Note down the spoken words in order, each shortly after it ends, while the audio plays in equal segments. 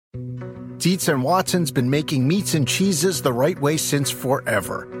Dietz and Watson's been making meats and cheeses the right way since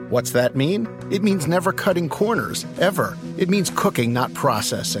forever. What's that mean? It means never cutting corners, ever. It means cooking, not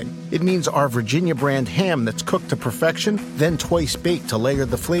processing. It means our Virginia brand ham that's cooked to perfection, then twice baked to layer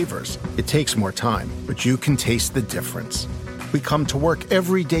the flavors. It takes more time, but you can taste the difference. We come to work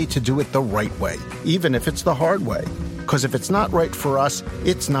every day to do it the right way, even if it's the hard way. Because if it's not right for us,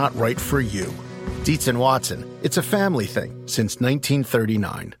 it's not right for you. Dietz and Watson, it's a family thing since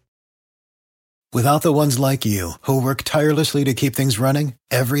 1939. Without the ones like you, who work tirelessly to keep things running,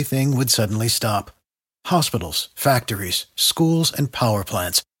 everything would suddenly stop. Hospitals, factories, schools, and power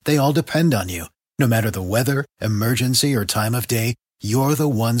plants, they all depend on you. No matter the weather, emergency, or time of day, you're the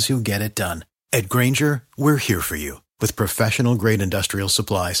ones who get it done. At Grainger, we're here for you with professional-grade industrial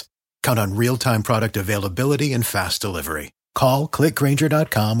supplies. Count on real-time product availability and fast delivery. Call, click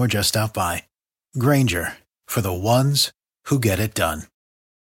Grainger.com, or just stop by. Grainger, for the ones who get it done.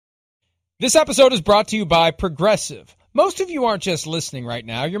 This episode is brought to you by Progressive. Most of you aren't just listening right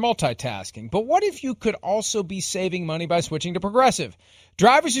now, you're multitasking. But what if you could also be saving money by switching to Progressive?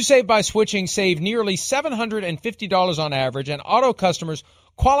 Drivers who save by switching save nearly $750 on average, and auto customers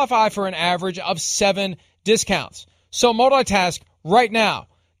qualify for an average of 7 discounts. So multitask right now.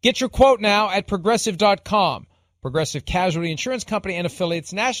 Get your quote now at Progressive.com. Progressive Casualty Insurance Company and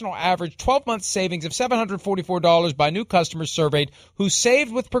affiliates, national average 12-month savings of $744 by new customers surveyed who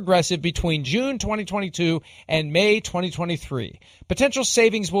saved with Progressive between June 2022 and May 2023. Potential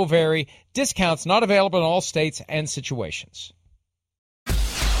savings will vary. Discounts not available in all states and situations. 4th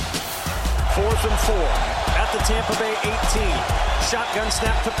and 4 at the Tampa Bay 18. Shotgun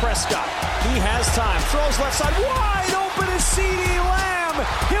snap to Prescott. He has time. Throws left side. Wide open is CeeDee Lamb.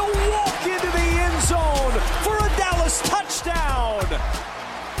 He'll walk into the end zone for a Dallas touchdown.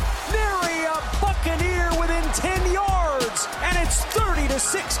 Nary a Buccaneer within 10 yards. And it's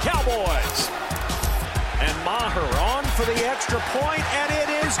 30-6 Cowboys. And Maher on for the extra point, and it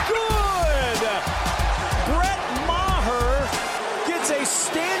is good. Brett Maher gets a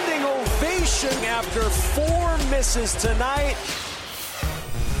standing ovation after 4 misses tonight.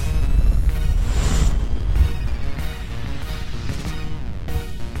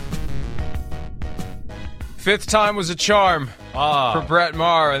 Fifth time was a charm for Brett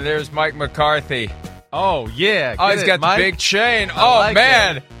Maher, and there's Mike McCarthy. Oh, yeah. Oh, he's got Mike? the big chain. Like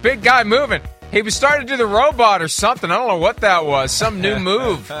man. it. Big guy moving. He was starting to do the robot or something. I don't know what that was. Some new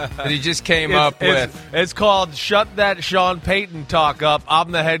move that he just came up with. It's called Shut That Sean Payton Talk Up.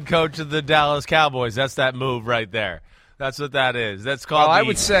 I'm the head coach of the Dallas Cowboys. That's that move right there. That's what that is. That's called I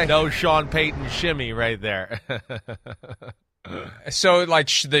would say no Sean Payton shimmy right there. So, like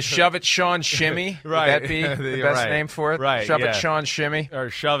the Shove It Sean Shimmy? Right. Would that be the best name for it? Right. Shove It Sean Shimmy? Or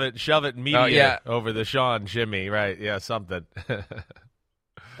shove it media over the Sean Shimmy. Right. Yeah, something.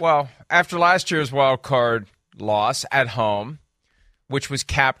 Well, after last year's wild card loss at home, which was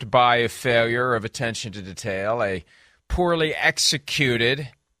capped by a failure of attention to detail, a poorly executed,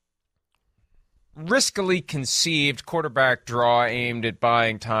 riskily conceived quarterback draw aimed at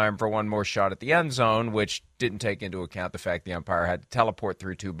buying time for one more shot at the end zone, which didn't take into account the fact the umpire had to teleport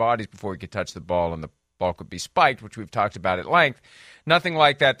through 2 bodies before he could touch the ball and the ball could be spiked, which we've talked about at length. Nothing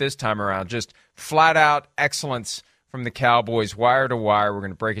like that this time around. Just flat-out excellence from the Cowboys, wire to wire. We're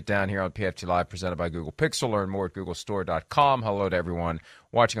going to break it down here on PFT Live, presented by Google Pixel. Learn more at googlestore.com. Hello to everyone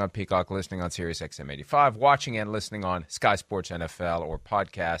watching on Peacock, listening on Sirius XM 85, watching and listening on Sky Sports NFL or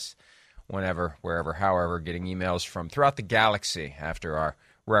podcasts, whenever, wherever, however, getting emails from throughout the galaxy after our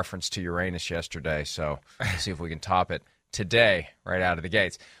reference to Uranus yesterday. So let's see if we can top it today right out of the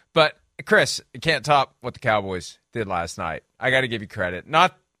gates. But, Chris, you can't top what the Cowboys did last night. I got to give you credit.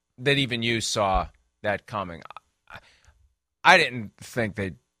 Not that even you saw that coming. I didn't think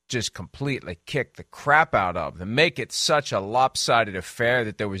they'd just completely kick the crap out of them, make it such a lopsided affair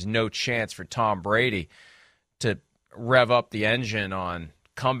that there was no chance for Tom Brady to rev up the engine on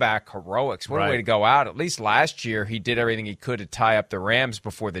comeback heroics. What a way to go out. At least last year, he did everything he could to tie up the Rams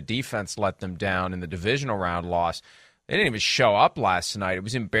before the defense let them down in the divisional round loss. They didn't even show up last night. It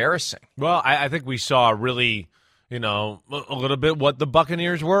was embarrassing. Well, I think we saw really, a little bit what the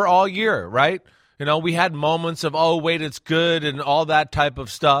Buccaneers were all year, right? We had moments of, oh, wait, it's good and all that type of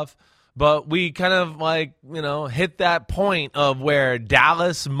stuff. But we kind of hit that point of where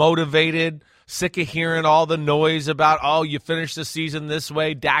Dallas motivated, sick of hearing all the noise about, oh, you finished the season this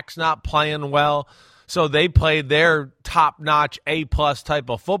way, Dak's not playing well. So they played their top-notch A-plus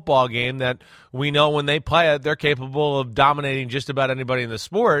type of football game that we know when they play it, they're capable of dominating just about anybody in the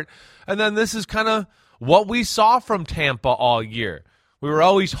sport. And then this is kind of what we saw from Tampa all year. We were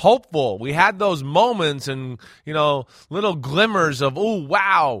always hopeful. We had those moments and, little glimmers of, oh,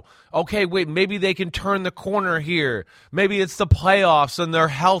 wow, okay, wait, maybe they can turn the corner here. Maybe it's the playoffs and they're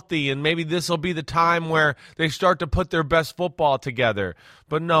healthy, and maybe this will be the time where they start to put their best football together.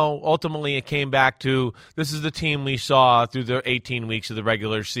 But no, ultimately it came back to this is the team we saw through the 18 weeks of the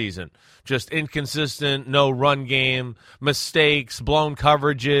regular season. Just inconsistent, no run game, mistakes, blown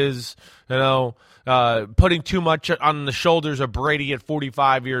coverages, putting too much on the shoulders of Brady at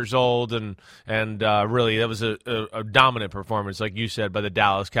 45 years old, and really that was a dominant performance, like you said, by the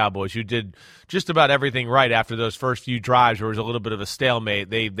Dallas Cowboys, who did just about everything right after those first few drives where it was a little bit of a stalemate.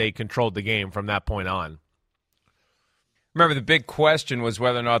 They controlled the game from that point on. Remember, the big question was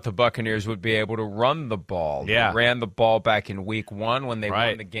whether or not the Buccaneers would be able to run the ball. Yeah. They ran the ball back in week 1 when they Right.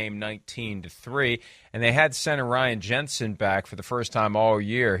 won the game 19-3, and they had center Ryan Jensen back for the first time all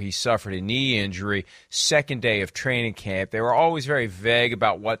year. He suffered a knee injury, second day of training camp. They were always very vague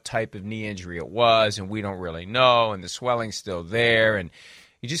about what type of knee injury it was, and we don't really know, and the swelling's still there, and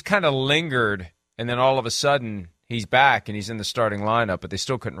he just kind of lingered, and then all of a sudden he's back and he's in the starting lineup, but they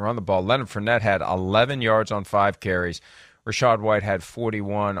still couldn't run the ball. Leonard Fournette had 11 yards on 5 carries. Rashad White had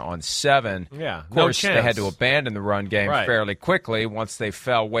 41 on 7. Yeah, of course, no chance. they had to abandon the run game Right. fairly quickly once they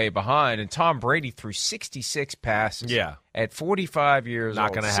fell way behind. And Tom Brady threw 66 passes at 45 years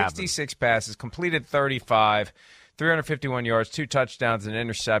Not old. gonna happen. 66 passes, completed 35, 351 yards, 2 touchdowns, an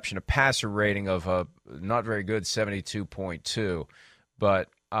interception, a passer rating of a not very good 72.2. But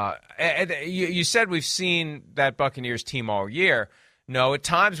you said we've seen that Buccaneers team all year. No, at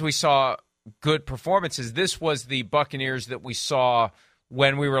times we saw good performances. This was the Buccaneers that we saw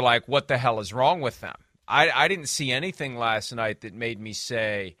when we were like, what the hell is wrong with them? I didn't see anything last night that made me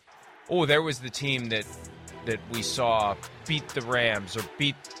say, oh, there was the team that we saw beat the Rams or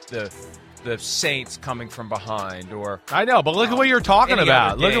beat the Saints coming from behind. Or I know, but look at what you're talking any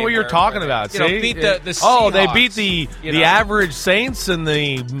about. other Look at game what you're where, talking about. See? beat the Seahawks. Oh, they beat the you know? average Saints and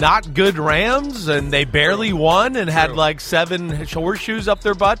the not good Rams, and they barely won and had like 7 horseshoes up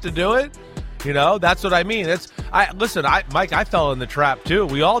their butt to do it. That's what I mean. Mike, I fell in the trap too.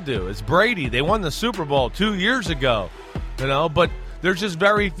 We all do. It's Brady. They won the Super Bowl 2 years ago, but there's just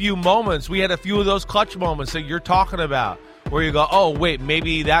very few moments. We had a few of those clutch moments that you're talking about where you go, oh, wait,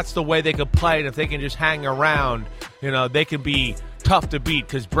 maybe that's the way they could play, and if they can just hang around, they could be tough to beat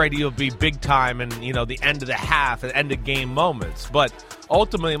because Brady will be big time and, the end of the half and end of game moments. But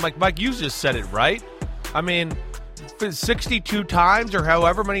ultimately, Mike, you just said it right. I mean, 62 times or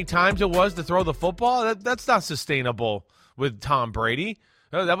however many times it was to throw the football, that's not sustainable with Tom Brady.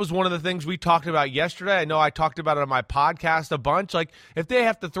 That was one of the things we talked about yesterday. I know I talked about it on my podcast a bunch. Like, if they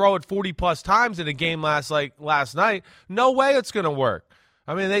have to throw it 40-plus times in a game last night, no way it's going to work.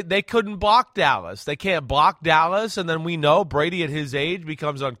 I mean, they couldn't block Dallas. They can't block Dallas, and then we know Brady at his age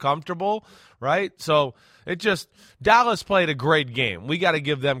becomes uncomfortable, right? So Dallas played a great game. We got to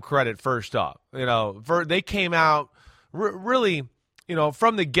give them credit first off. They came out really,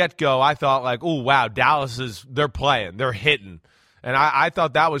 from the get-go, I thought like, oh, wow, they're playing, they're hitting. And I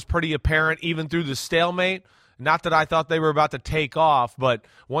thought that was pretty apparent even through the stalemate. Not that I thought they were about to take off, but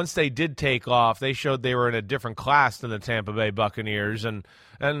once they did take off, they showed they were in a different class than the Tampa Bay Buccaneers, and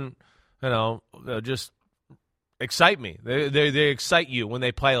just excite me. They excite you when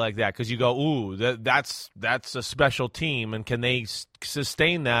they play like that because you go, ooh, that's a special team, and can they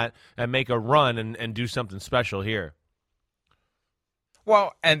sustain that and make a run and do something special here?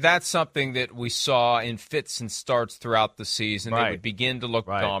 Well, and that's something that we saw in fits and starts throughout the season. Right. They would begin to look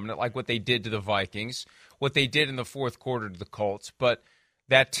Right. dominant, like what they did to the Vikings, what they did in the fourth quarter to the Colts. But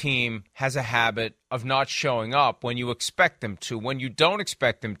that team has a habit of not showing up when you expect them to. When you don't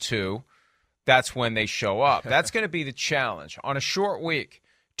expect them to, that's when they show up. That's going to be the challenge. On a short week,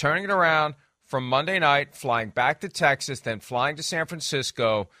 turning it around from Monday night, flying back to Texas, then flying to San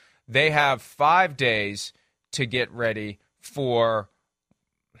Francisco, they have 5 days to get ready for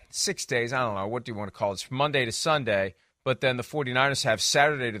 6 days, I don't know, what do you want to call it? It's Monday to Sunday, but then the 49ers have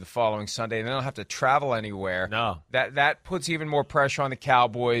Saturday to the following Sunday, and they don't have to travel anywhere. No. That puts even more pressure on the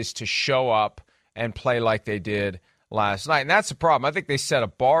Cowboys to show up and play like they did last night. And that's the problem. I think they set a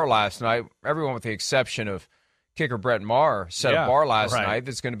bar last night. Everyone with the exception of kicker Brett Maher set a bar last night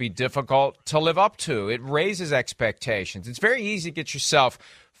that's going to be difficult to live up to. It raises expectations. It's very easy to get yourself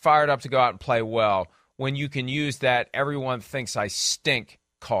fired up to go out and play well when you can use that everyone thinks I stink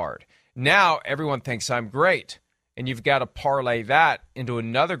card. Now everyone thinks I'm great, and you've got to parlay that into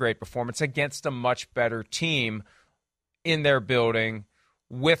another great performance against a much better team in their building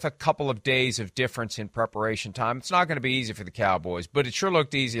with a couple of days of difference in preparation time. It's not going to be easy for the Cowboys, but it sure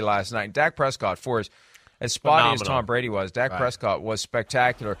looked easy last night. And Dak Prescott, for his as spotty as Phenomenal. Tom Brady was, Dak Prescott was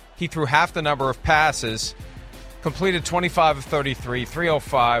spectacular. He threw half the number of passes, completed 25 of 33,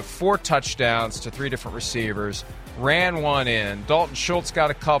 305, 4 touchdowns to 3 different receivers, ran one in. Dalton Schultz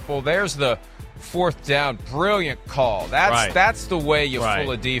got a couple. There's the fourth down. Brilliant call. That's the way you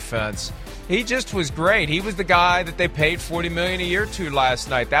fool a defense. He just was great. He was the guy that they paid $40 million a year to last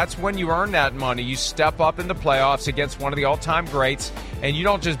night. That's when you earn that money. You step up in the playoffs against one of the all-time greats, and you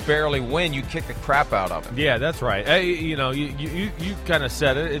don't just barely win. You kick the crap out of him. Yeah, that's right. Hey, you kind of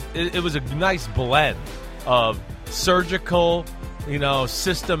said it. It was a nice blend of surgical,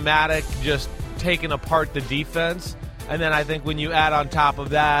 systematic, just taking apart the defense. And then I think when you add on top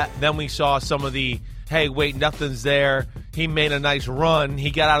of that, then we saw some of the, hey, wait, nothing's there. He made a nice run.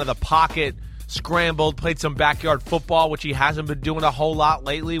 He got out of the pocket, scrambled, played some backyard football, which he hasn't been doing a whole lot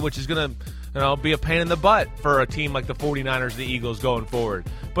lately, which is going to be a pain in the butt for a team like the 49ers, the Eagles going forward.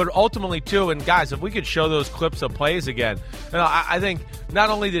 But ultimately, too, and guys, if we could show those clips of plays again, I think not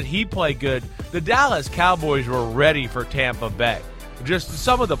only did he play good, the Dallas Cowboys were ready for Tampa Bay. Just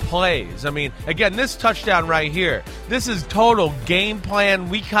some of the plays. I mean, again, this touchdown right here, this is total game plan.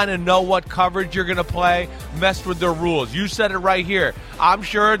 We kind of know what coverage you're going to play, messed with their rules. You said it right here. I'm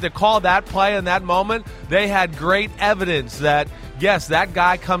sure to call that play in that moment, they had great evidence that, yes, that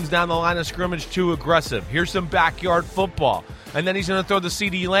guy comes down the line of scrimmage too aggressive. Here's some backyard football. And then he's going to throw the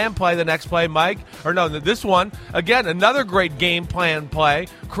CeeDee Lamb play the next play, Mike. Or no, this one, again, another great game plan play.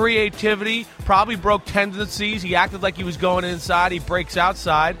 Creativity, probably broke tendencies. He acted like he was going inside. He breaks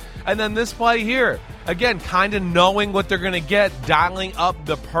outside. And then this play here, again, kind of knowing what they're going to get, dialing up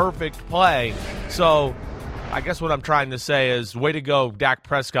the perfect play. So I guess what I'm trying to say is way to go, Dak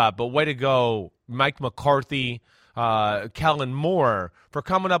Prescott, but way to go, Mike McCarthy, Kellen Moore, for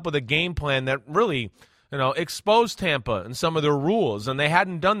coming up with a game plan that really – exposed Tampa and some of their rules. And they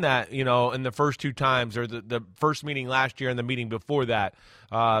hadn't done that, in the first 2 times, or the first meeting last year and the meeting before that.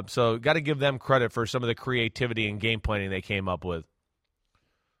 So got to give them credit for some of the creativity and game planning they came up with.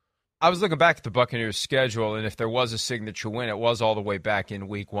 I was looking back at the Buccaneers' schedule, and if there was a signature win, it was all the way back in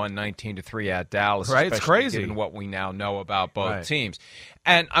Week 1, 19-3 at Dallas. Right, it's crazy. Given what we now know about both teams.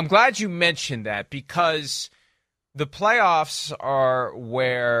 And I'm glad you mentioned that, because the playoffs are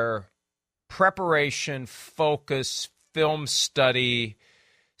where preparation, focus, film study,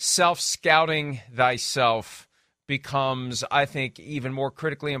 self-scouting thyself becomes, I think, even more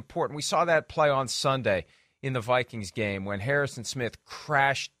critically important. We saw that play on Sunday in the Vikings game when Harrison Smith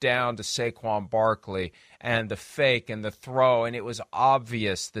crashed down to Saquon Barkley and the fake and the throw, and it was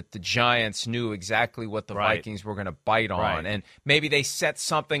obvious that the Giants knew exactly what the Vikings were going to bite on. And maybe they set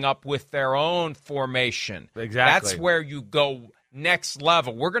something up with their own formation. Exactly. That's where you go next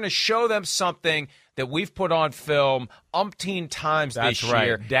level. We're going to show them something that we've put on film umpteen times this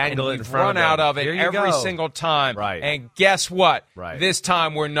year. Dangle it in we've front run of out them. of it every single time. Right. And guess what? Right. This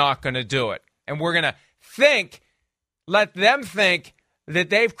time we're not going to do it. And we're going to let them think that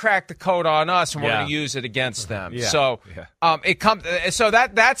they've cracked the code on us, and we're going to use it against them. So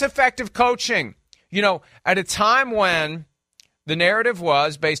that's effective coaching. At a time when the narrative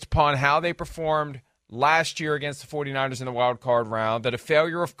was, based upon how they performed last year against the 49ers in the wild card round, that a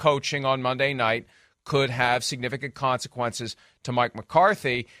failure of coaching on Monday night could have significant consequences to Mike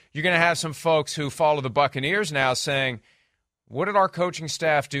McCarthy, you're going to have some folks who follow the Buccaneers now saying, what did our coaching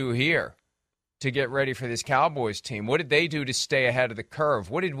staff do here to get ready for this Cowboys team? What did they do to stay ahead of the curve?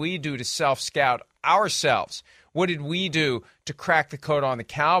 What did we do to self-scout ourselves? What did we do to crack the code on the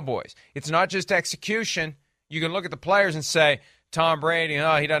Cowboys? It's not just execution. You can look at the players and say, Tom Brady,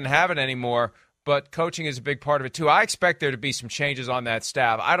 he doesn't have it anymore. But coaching is a big part of it, too. I expect there to be some changes on that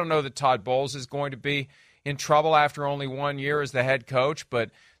staff. I don't know that Todd Bowles is going to be in trouble after only 1 year as the head coach, but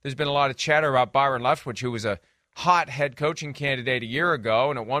there's been a lot of chatter about Byron Leftwich, who was a hot head coaching candidate a year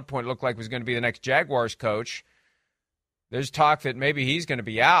ago, and at one point it looked like he was going to be the next Jaguars coach. There's talk that maybe he's going to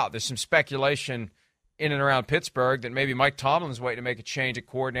be out. There's some speculation in and around Pittsburgh that maybe Mike Tomlin's waiting to make a change at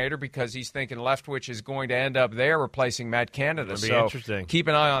coordinator because he's thinking Leftwich is going to end up there replacing Matt Canada. That'd be interesting. Keep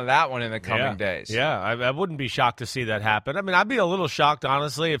an eye on that one in the coming days. Yeah, I wouldn't be shocked to see that happen. I mean, I'd be a little shocked,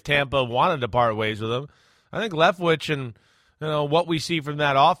 honestly, if Tampa wanted to part ways with him. I think Leftwich and what we see from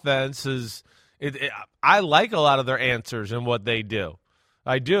that offense is I like a lot of their answers and what they do.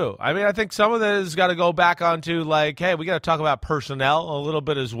 I do. I mean, I think some of that has got to go back onto, like, hey, we got to talk about personnel a little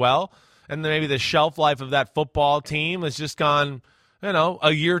bit as well. And then maybe the shelf life of that football team has just gone,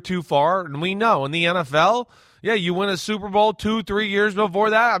 a year too far. And we know in the NFL, you win a Super Bowl 2-3 years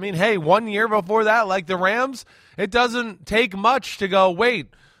before that. I mean, hey, 1 year before that, like the Rams, it doesn't take much to go, wait,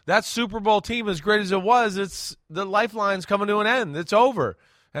 that Super Bowl team, as great as it was, the lifeline's coming to an end. It's over.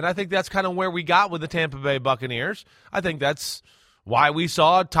 And I think that's kind of where we got with the Tampa Bay Buccaneers. I think that's why we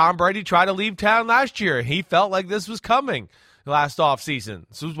saw Tom Brady try to leave town last year. He felt like this was coming last offseason.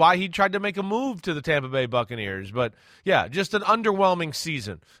 This is why he tried to make a move to the Tampa Bay Buccaneers. But, yeah, just an underwhelming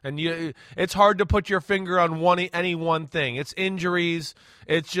season. And it's hard to put your finger on any one thing. It's injuries.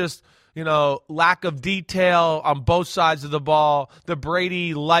 It's just, lack of detail on both sides of the ball. The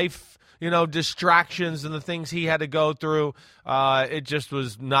Brady life, distractions and the things he had to go through. It just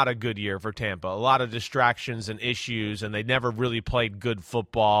was not a good year for Tampa. A lot of distractions and issues, and they never really played good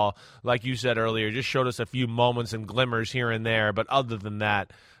football. Like you said earlier, just showed us a few moments and glimmers here and there, but other than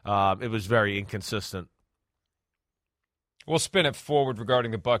that, it was very inconsistent. We'll spin it forward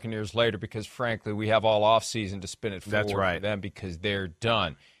regarding the Buccaneers later because, frankly, we have all offseason to spin it forward for them because they're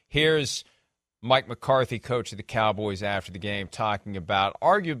done. Here's Mike McCarthy, coach of the Cowboys, after the game, talking about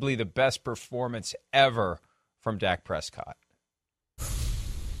arguably the best performance ever from Dak Prescott.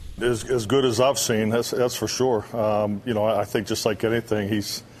 As good as I've seen, that's for sure. I think just like anything,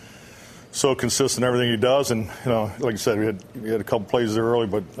 he's so consistent in everything he does. And like I said, we had a couple plays there early,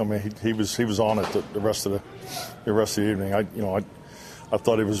 but I mean he was on it the rest of the evening. I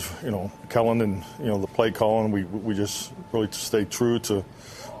thought he was Kellen and the play calling. We just really stayed true to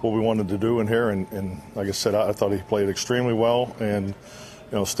what we wanted to do in here, and like I said, I thought he played extremely well and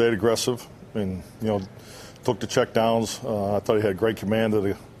stayed aggressive and took the check downs. I thought he had great command of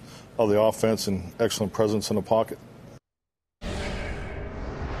the offense and excellent presence in the pocket.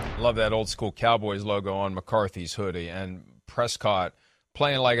 Love that old school Cowboys logo on McCarthy's hoodie, and Prescott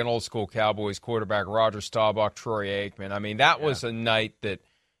playing like an old school Cowboys quarterback. Roger Staubach, Troy Aikman. I mean, that was a night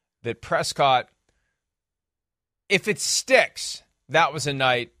that Prescott, if it sticks. That was a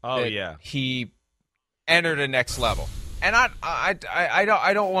night that he entered a next level, and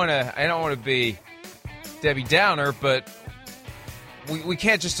I don't want to be Debbie Downer, but we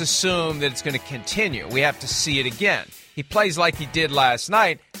can't just assume that it's going to continue. We have to see it again. He plays like he did last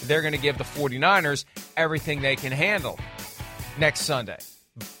night. They're going to give the 49ers everything they can handle next Sunday,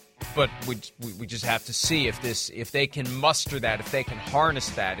 but we just have to see if they can muster that, if they can harness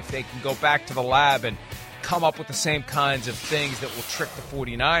that, if they can go back to the lab and come up with the same kinds of things that will trick the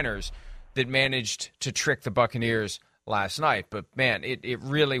 49ers that managed to trick the Buccaneers last night. But, man, it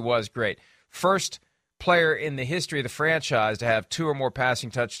really was great. First player in the history of the franchise to have 2 or more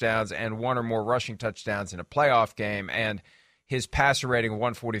passing touchdowns and 1 or more rushing touchdowns in a playoff game, and his passer rating of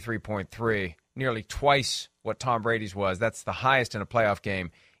 143.3, nearly twice what Tom Brady's was. That's the highest in a playoff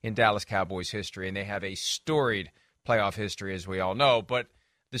game in Dallas Cowboys history, and they have a storied playoff history, as we all know, but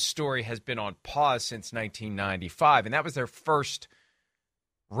the story has been on pause since 1995, and that was their first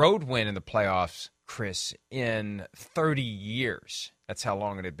road win in the playoffs, Chris, in 30 years. That's how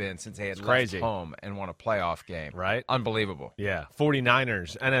long it had been since they had left home and won a playoff game. Right? Unbelievable. Yeah.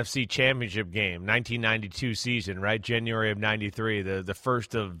 49ers, NFC Championship game, 1992 season, right? January of 93, the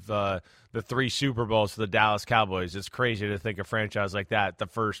first of the 3 Super Bowls for the Dallas Cowboys. It's crazy to think a franchise like that, the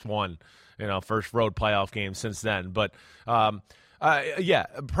first one, first road playoff game since then. But,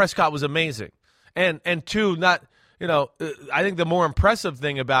 Prescott was amazing. And two, I think the more impressive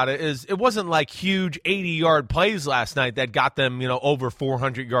thing about it is it wasn't like huge 80-yard plays last night that got them, over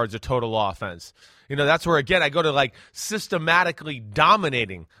 400 yards of total offense. That's where, again, I go to like systematically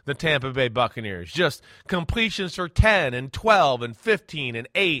dominating the Tampa Bay Buccaneers. Just completions for 10 and 12 and 15 and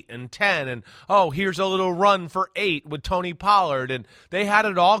 8 and 10. And, here's a little run for 8 with Tony Pollard. And they had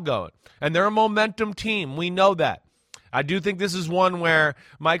it all going. And they're a momentum team. We know that. I do think this is one where,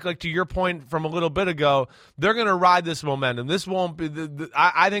 Mike, like to your point from a little bit ago, they're going to ride this momentum. This won't be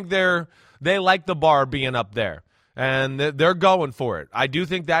I think they like the bar being up there, and they're going for it. I do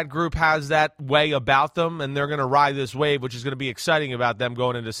think that group has that way about them, and they're going to ride this wave, which is going to be exciting about them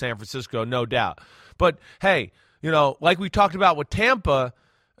going into San Francisco, no doubt. But, hey, like we talked about with Tampa,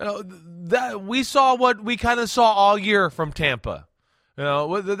 that we saw what we kind of saw all year from Tampa.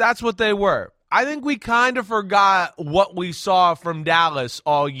 That's what they were. I think we kind of forgot what we saw from Dallas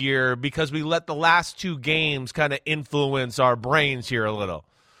all year because we let the last 2 games kind of influence our brains here a little,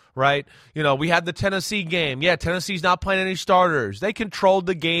 right? We had the Tennessee game. Yeah, Tennessee's not playing any starters. They controlled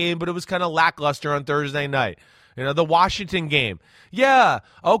the game, but it was kind of lackluster on Thursday night. The Washington game. Yeah,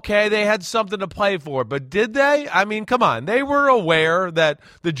 okay, they had something to play for, but did they? I mean, come on. They were aware that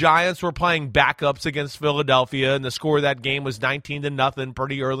the Giants were playing backups against Philadelphia, and the score of that game was 19-0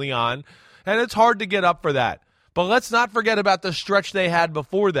 pretty early on. And it's hard to get up for that. But let's not forget about the stretch they had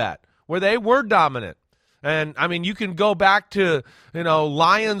before that, where they were dominant. And, I mean, you can go back to,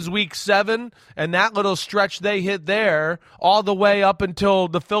 Lions Week 7 and that little stretch they hit there all the way up until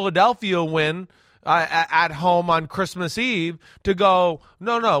the Philadelphia win, at home on Christmas Eve to go,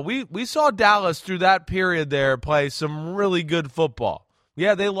 no, we saw Dallas through that period there play some really good football.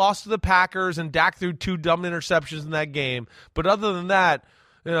 Yeah, they lost to the Packers, and Dak threw 2 dumb interceptions in that game. But other than that,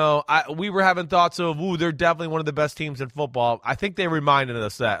 we were having thoughts of, they're definitely one of the best teams in football. I think they reminded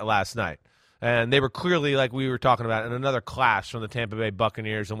us that last night. And they were clearly, like we were talking about, in another clash from the Tampa Bay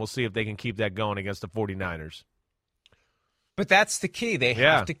Buccaneers, and we'll see if they can keep that going against the 49ers. But that's the key. They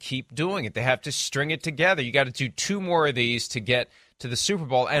have to keep doing it. They have to string it together. You got to do 2 more of these to get to the Super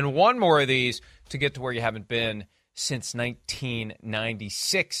Bowl, and 1 more of these to get to where you haven't been since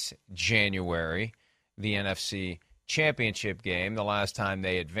 1996 January, the NFC Championship game. The last time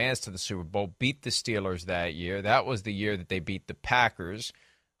they advanced to the Super Bowl, beat the Steelers that year. That was the year that they beat the Packers.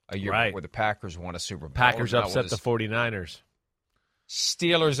 A year before the Packers won a Super Bowl. Packers upset the 49ers.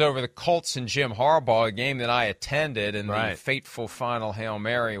 Steelers over the Colts and Jim Harbaugh, a game that I attended, and the fateful final Hail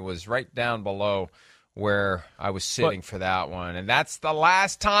Mary was right down below where I was sitting for that one. And that's the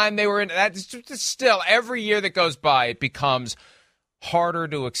last time they were in. That's still, every year that goes by, it becomes harder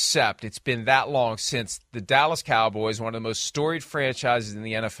to accept. It's been that long since the Dallas Cowboys, one of the most storied franchises in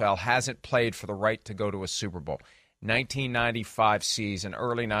the NFL, hasn't played for the right to go to a Super Bowl. 1995 season,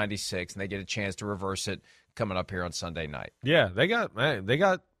 early 96, and they get a chance to reverse it coming up here on Sunday night. Yeah, they got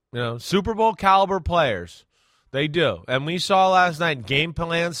Super Bowl caliber players. They do. And we saw last night game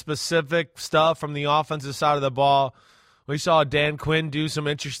plan specific stuff from the offensive side of the ball. We saw Dan Quinn do some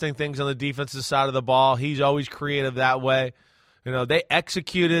interesting things on the defensive side of the ball. He's always creative that way. They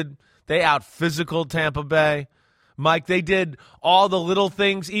executed. They out-physical Tampa Bay. Mike, they did all the little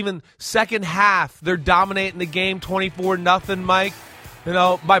things. Even second half, they're dominating the game 24-0, Mike.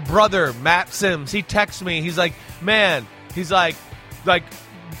 My brother, Matt Sims, he texts me. He's like, man, it's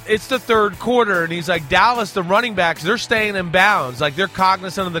the third quarter, and he's like, Dallas, the running backs, they're staying in bounds. Like, they're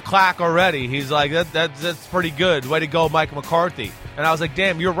cognizant of the clock already. He's like, that's pretty good. Way to go, Mike McCarthy. And I was like,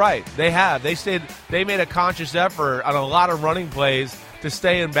 damn, you're right. They have. They made a conscious effort on a lot of running plays to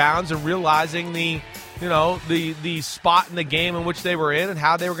stay in bounds and realizing the spot in the game in which they were in and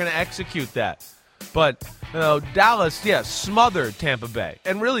how they were going to execute that. But, Dallas, smothered Tampa Bay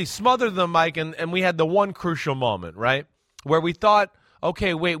and really smothered them, Mike. And we had the one crucial moment, right, where we thought,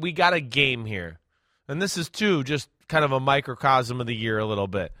 okay, wait, we got a game here. And this is, too, just kind of a microcosm of the year a little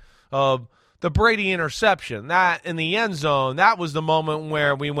bit. The Brady interception, that in the end zone, that was the moment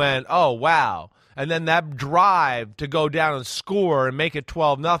where we went, oh, wow. And then that drive to go down and score and make it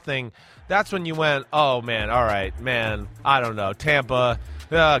 12-0, that's when you went, oh, man, all right, man, I don't know. Tampa,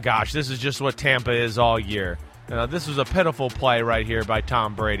 oh, gosh, this is just what Tampa is all year. This was a pitiful play right here by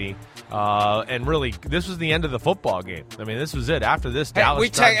Tom Brady. And really, this was the end of the football game. I mean, this was it. After this,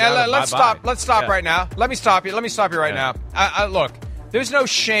 Dallas let's stop. Let's stop right now. Let me stop you. Right now. Look, there's no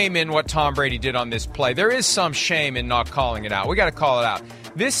shame in what Tom Brady did on this play. There is some shame in not calling it out. We got to call it out.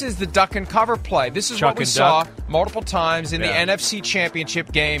 This is the duck and cover play. This is what we saw multiple times in the NFC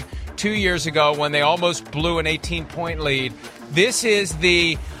Championship game 2 years ago when they almost blew an 18-point lead. This is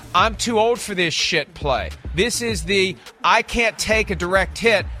the I'm too old for this shit play. This is the I can't take a direct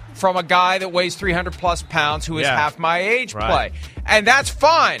hit from a guy that weighs 300-plus pounds who is half my age play. And that's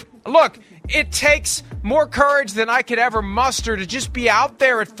fine. Look, it takes more courage than I could ever muster to just be out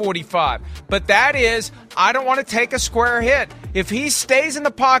there at 45. But that is, I don't want to take a square hit. If he stays in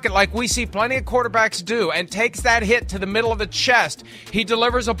the pocket like we see plenty of quarterbacks do and takes that hit to the middle of the chest, he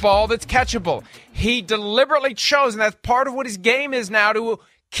delivers a ball that's catchable. He deliberately chose, and that's part of what his game is now, to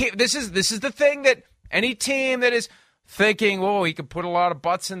keep. This is the thing that any team that is thinking, oh, he could put a lot of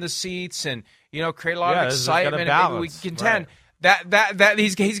butts in the seats and, create a lot of excitement and maybe we can contend. Right. That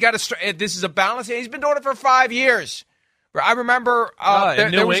he's got to. This is a balance. He's been doing it for 5 years. I remember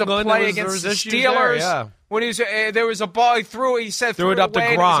there was a play against the Steelers when there was a ball he threw. He said threw it up away,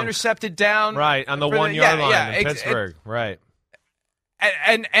 to Gronk. It was intercepted down on the 1 yard line in Pittsburgh. Right.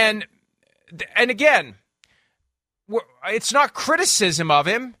 And again, it's not criticism of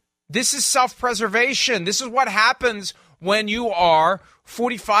him. This is self-preservation. This is what happens when you are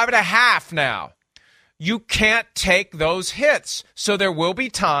 45 and a half now. You can't take those hits. So there will be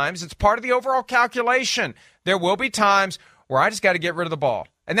times, it's part of the overall calculation, there will be times where I just got to get rid of the ball.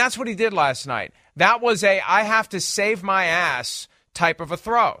 And that's what he did last night. That was I have to save my ass type of a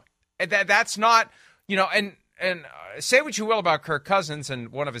throw. That's not, and say what you will about Kirk Cousins, and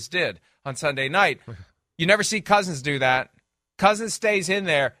one of us did on Sunday night. You never see Cousins do that. Cousins stays in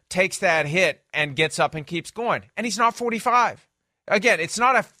there, takes that hit, and gets up and keeps going. And he's not 45. Again, it's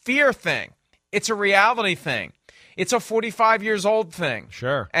not a fear thing. It's a reality thing. It's a 45 years old thing.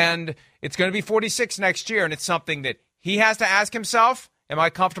 Sure. And it's going to be 46 next year, and it's something that he has to ask himself, Am I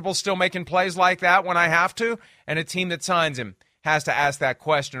comfortable still making plays like that when I have to? And a team that signs him has to ask that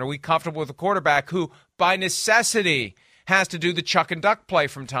question. Are we comfortable with a quarterback who, by necessity, has to do the chuck and duck play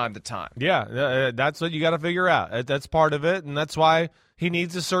from time to time? Yeah, that's what you got to figure out. That's part of it, and that's why he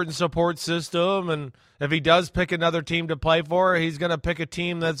needs a certain support system. And if he does pick another team to play for, he's going to pick a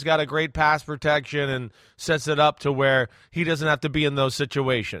team that's got a great pass protection and sets it up to where he doesn't have to be in those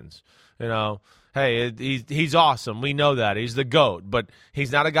situations. Hey, he's awesome. We know that. He's the GOAT, but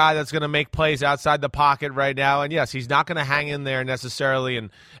he's not a guy that's going to make plays outside the pocket right now. And, yes, he's not going to hang in there necessarily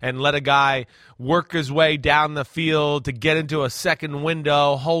and let a guy work his way down the field to get into a second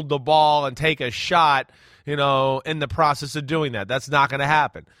window, hold the ball, and take a shot, in the process of doing that. That's not going to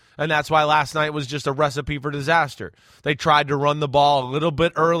happen. And that's why last night was just a recipe for disaster. They tried to run the ball a little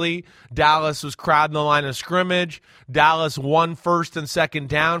bit early. Dallas was crowding the line of scrimmage. Dallas won first and second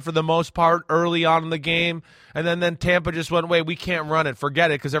down for the most part early on in the game. And then Tampa just went, wait, we can't run it. Forget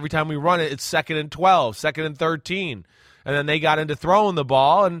it, because every time we run it, it's 2nd and 12, 2nd and 13. And then they got into throwing the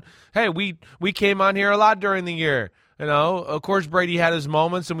ball. And, hey, we came on here a lot during the year. Of course, Brady had his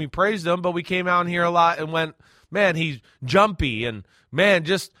moments, and we praised him, but we came out here a lot and went, man, he's jumpy, and, man,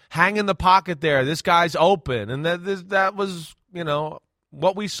 just hang in the pocket there. This guy's open. And that was,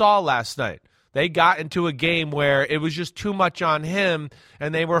 what we saw last night. They got into a game where it was just too much on him,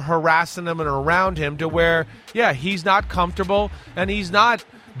 and they were harassing him and around him to where, yeah, he's not comfortable, and he's not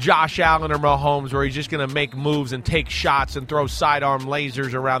Josh Allen or Mahomes where he's just going to make moves and take shots and throw sidearm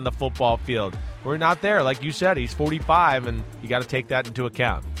lasers around the football field. We're not there. Like you said, he's 45, and you got to take that into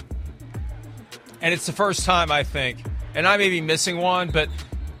account. And it's the first time, I think, and I may be missing one, but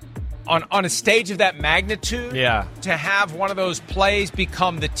on a stage of that magnitude, to have one of those plays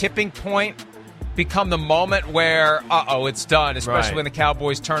become the tipping point, become the moment where, it's done, especially when the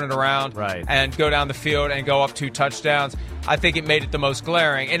Cowboys turn it around and go down the field and go up 2 touchdowns. I think it made it the most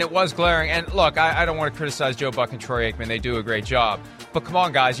glaring, and it was glaring. And, look, I don't want to criticize Joe Buck and Troy Aikman. They do a great job. But, come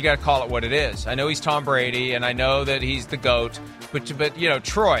on, guys, you got to call it what it is. I know he's Tom Brady, and I know that he's the GOAT, but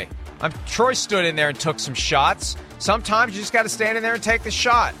Troy. Troy stood in there and took some shots. Sometimes you just got to stand in there and take the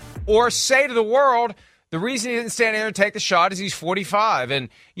shot. Or say to the world, the reason he didn't stand in there and take the shot is he's 45. And,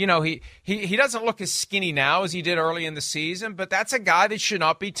 he doesn't look as skinny now as he did early in the season, but that's a guy that should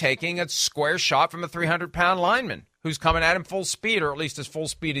not be taking a square shot from a 300-pound lineman who's coming at him full speed, or at least as full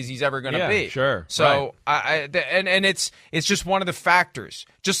speed as he's ever going to be. Sure. So, it's just one of the factors.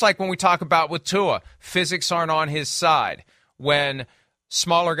 Just like when we talk about with Tua, physics aren't on his side. When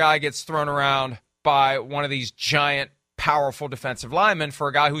smaller guy gets thrown around by one of these giant, powerful defensive linemen for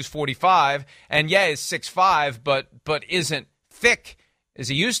a guy who's 45 and, is 6'5", but isn't thick as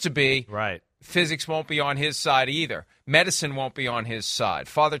he used to be. Right. Physics won't be on his side either. Medicine won't be on his side.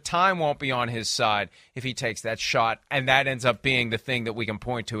 Father Time won't be on his side if he takes that shot, and that ends up being the thing that we can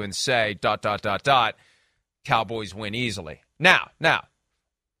point to and say, ... Cowboys win easily. Now,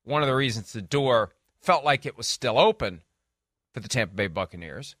 one of the reasons the door felt like it was still open for the Tampa Bay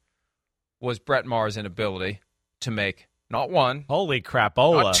Buccaneers was Brett Maher's inability to make not one, holy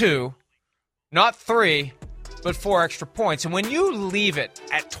crapola, not 2, not 3, but 4 extra points. And when you leave it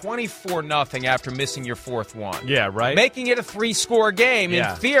at 24-0 after missing your 4th one, making it a 3-score game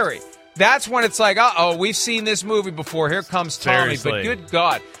in theory, that's when it's like, we've seen this movie before. Here comes Tommy. Seriously. But good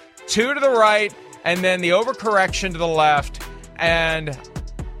God, 2 to the right, and then the overcorrection to the left, and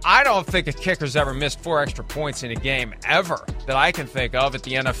I don't think a kicker's ever missed 4 extra points in a game ever that I can think of at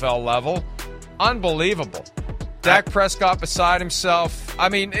the NFL level. Unbelievable. Dak Prescott beside himself. I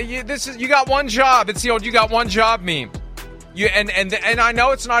mean, you got one job. It's the old "you got one job" meme. And I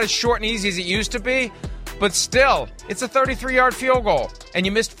know it's not as short and easy as it used to be, but still, it's a 33-yard field goal, and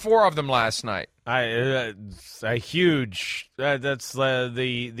you missed 4 of them last night. That's the huge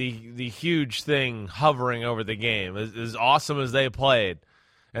thing hovering over the game. As awesome as they played,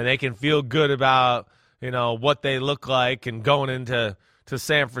 and they can feel good about what they look like and going into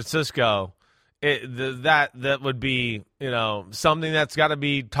San Francisco. That would be something that's got to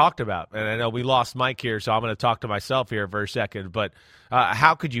be talked about. And I know we lost Mike here, so I'm going to talk to myself here for a second. But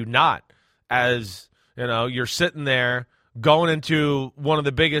how could you not, as you're sitting there going into one of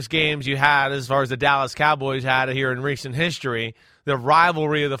the biggest games you had as far as the Dallas Cowboys had here in recent history, the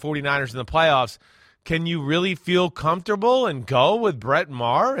rivalry of the 49ers in the playoffs. Can you really feel comfortable and go with Brett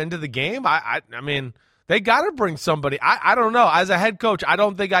Maher into the game? I mean, they got to bring somebody. I don't know. As a head coach, I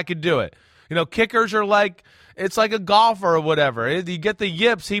don't think I could do it. Kickers are it's like a golfer or whatever. You get the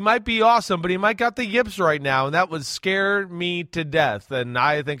yips. He might be awesome, but he might got the yips right now, and that would scare me to death. And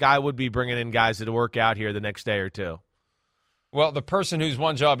I think I would be bringing in guys to work out here the next day or two. Well, the person whose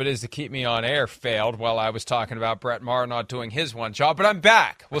one job it is to keep me on air failed while I was talking about Brett Maher not doing his one job, but I'm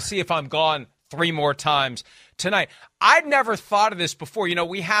back. We'll see if I'm gone 3 more times tonight. I'd never thought of this before. You know,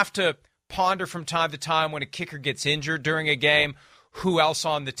 we have to ponder from time to time when a kicker gets injured during a game, who else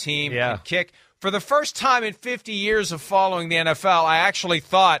on the team can kick. For the first time in 50 years of following the NFL, I actually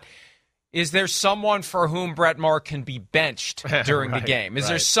thought, is there someone for whom Brett Maher can be benched during the game? Is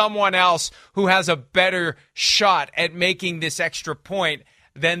there someone else who has a better shot at making this extra point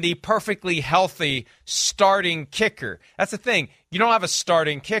than the perfectly healthy starting kicker? That's the thing. You don't have a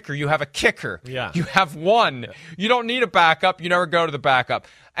starting kicker. You have a kicker. Yeah. You have one. Yeah. You don't need a backup. You never go to the backup.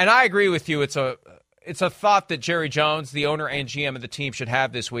 And I agree with you. It's a thought that Jerry Jones, the owner and GM of the team, should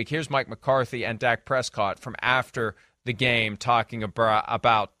have this week. Here's Mike McCarthy and Dak Prescott from after the game talking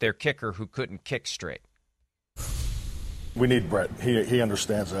about their kicker who couldn't kick straight. We need Brett. He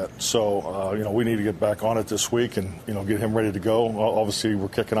understands that. So, we need to get back on it this week and, get him ready to go. Obviously, we're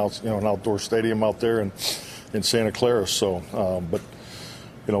kicking out, an outdoor stadium out there in Santa Clara. So,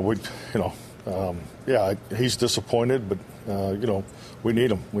 he's disappointed, but, we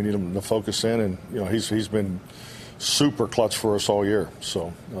need him. We need him to focus in. And, he's been super clutch for us all year.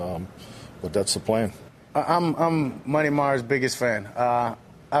 So, but that's the plan. I'm Money Maher's biggest fan.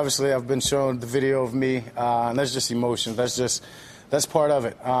 Obviously, I've been shown the video of me, and that's just emotion. That's part of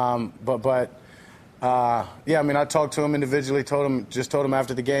it. I talked to him individually. Told him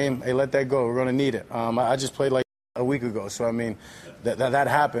after the game, hey, let that go. We're going to need it. I just played like a week ago, so that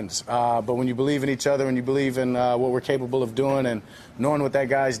happens. But when you believe in each other and you believe in what we're capable of doing, and knowing what that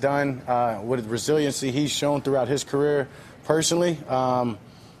guy's done, with the resiliency he's shown throughout his career, personally.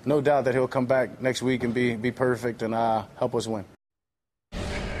 No doubt that he'll come back next week and be perfect and help us win.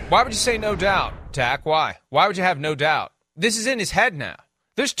 Why would you say no doubt, Dak? Why? Why would you have no doubt? This is in his head now.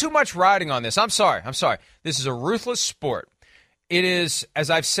 There's too much riding on this. I'm sorry. This is a ruthless sport. It is,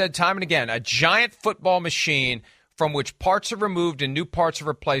 as I've said time and again, a giant football machine from which parts are removed and new parts are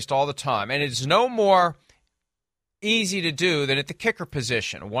replaced all the time. And it's no more easy to do than at the kicker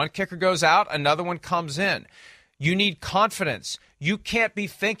position. One kicker goes out, another one comes in. You need confidence. You can't be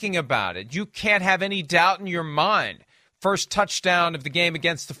thinking about it. You can't have any doubt in your mind. First touchdown of the game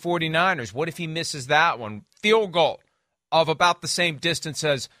against the 49ers. What if he misses that one? Field goal of about the same distance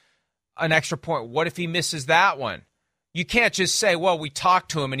as an extra point. What if he misses that one? You can't just say, well, we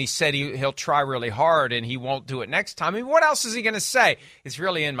talked to him and he said he'll try really hard and he won't do it next time. I mean, what else is he going to say? It's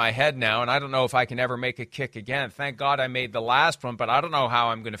really in my head now, and I don't know if I can ever make a kick again. Thank God I made the last one, but I don't know how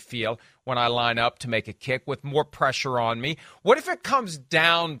I'm going to feel when I line up to make a kick with more pressure on me. What if it comes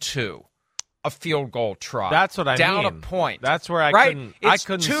down to a field goal try? That's what I mean. Down a point. That's where I couldn't. And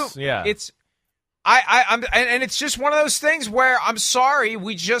it's just one of those things where I'm sorry,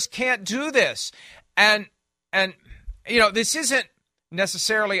 we just can't do this. And this isn't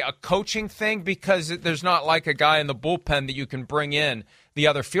necessarily a coaching thing because there's not like a guy in the bullpen that you can bring in, the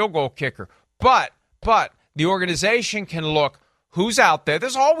other field goal kicker. But the organization can look who's out there.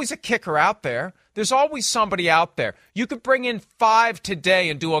 There's always a kicker out there. There's always somebody out there. You could bring in 5 today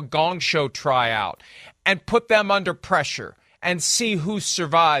and do a gong show tryout and put them under pressure and see who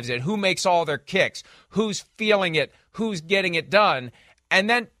survives it, who makes all their kicks, who's feeling it, who's getting it done. And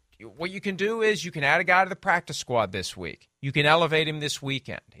then what you can do is you can add a guy to the practice squad this week. You can elevate him this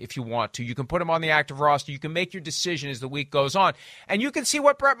weekend if you want to. You can put him on the active roster. You can make your decision as the week goes on. And you can see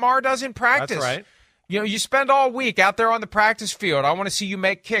what Brett Maher does in practice. That's right. You spend all week out there on the practice field. I want to see you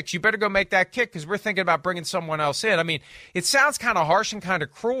make kicks. You better go make that kick because we're thinking about bringing someone else in. I mean, it sounds kind of harsh and kind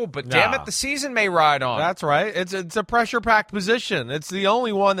of cruel, but damn it, the season may ride on. That's right. It's a pressure-packed position. It's the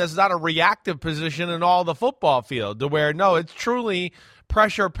only one that's not a reactive position in all the football field to where, no, it's truly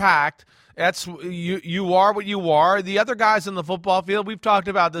pressure-packed. That's you are what you are. The other guys in the football field, we've talked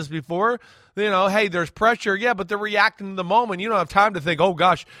about this before. Hey, there's pressure, yeah, but they're reacting to the moment. You don't have time to think, oh,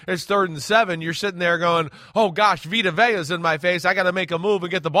 gosh, it's 3rd and 7. You're sitting there going, oh, gosh, Vita Vea's in my face. I got to make a move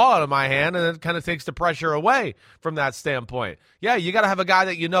and get the ball out of my hand, and it kind of takes the pressure away from that standpoint. Yeah, you got to have a guy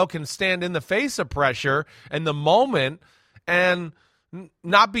that can stand in the face of pressure in the moment and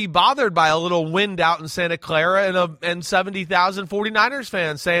not be bothered by a little wind out in Santa Clara and 70,000 49ers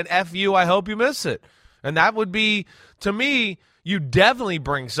fans saying, F you, I hope you miss it. And that would be, to me, you definitely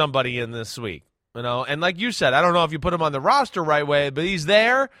bring somebody in this week. And like you said, I don't know if you put him on the roster right way, but he's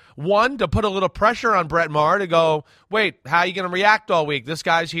there, one, to put a little pressure on Brett Maher to go, wait, how are you going to react all week? This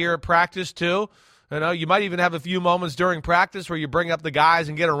guy's here at practice too. You might even have a few moments during practice where you bring up the guys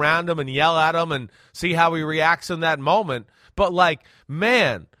and get around him and yell at him and see how he reacts in that moment. But,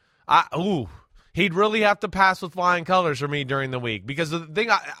 man, he'd really have to pass with flying colors for me during the week because the thing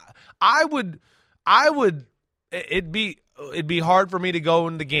I would it'd be it'd be hard for me to go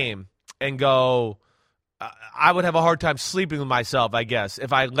into the game and go, I would have a hard time sleeping with myself, I guess,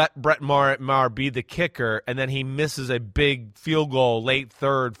 if I let Brett Maher be the kicker and then he misses a big field goal late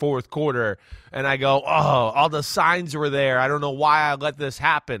third, fourth quarter, and I go, all the signs were there. I don't know why I let this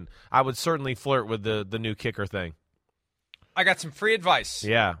happen. I would certainly flirt with the new kicker thing. I got some free advice.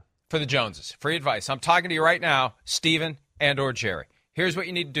 Yeah. For the Joneses. Free advice. I'm talking to you right now, Steven and or Jerry. Here's what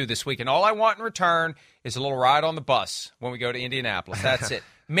you need to do this week. And all I want in return is a little ride on the bus when we go to Indianapolis. That's it.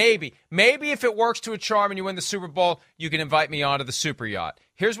 Maybe if it works to a charm and you win the Super Bowl, you can invite me onto the super yacht.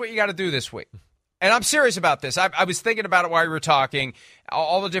 Here's what you got to do this week. And I'm serious about this. I was thinking about it while you were talking,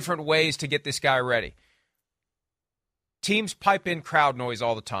 all the different ways to get this guy ready. Teams pipe in crowd noise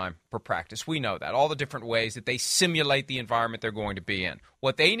all the time for practice. We know that. All the different ways that they simulate the environment they're going to be in.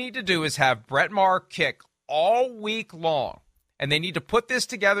 What they need to do is have Brett Maher kick all week long. And they need to put this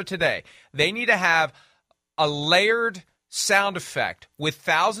together today. They need to have a layered sound effect with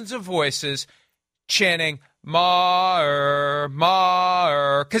thousands of voices chanting, Maher,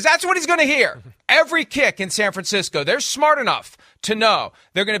 Maher, because that's what he's going to hear. Every kick in San Francisco, they're smart enough to know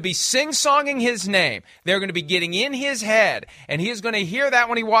they're going to be sing-songing his name. They're going to be getting in his head, and he is going to hear that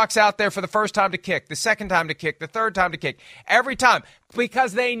when he walks out there for the first time to kick, the second time to kick, the third time to kick, every time,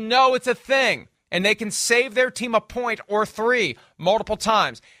 because they know it's a thing, and they can save their team a point or three multiple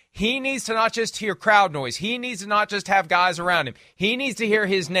times. He needs to not just hear crowd noise. He needs to not just have guys around him. He needs to hear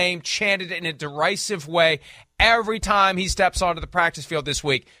his name chanted in a derisive way every time he steps onto the practice field this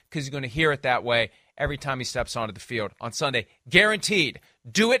week, because he's going to hear it that way every time he steps onto the field on Sunday. Guaranteed.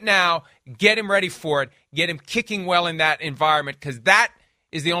 Do it now. Get him ready for it. Get him kicking well in that environment, because that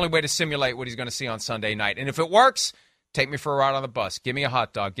is the only way to simulate what he's going to see on Sunday night. And if it works, take me for a ride on the bus. Give me a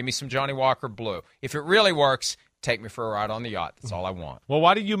hot dog. Give me some Johnny Walker Blue. If it really works, take me for a ride on the yacht. That's all I want. Well,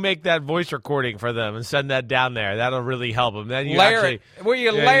 why don't you make that voice recording for them and send that down there? That'll really help them. Then you layer it. Well,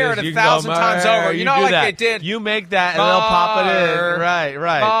 you layer it 1,000 times over. You know, like they did. You make that, and they'll pop it in. Right.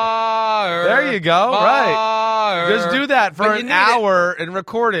 There you go. Right. Just do that for an hour and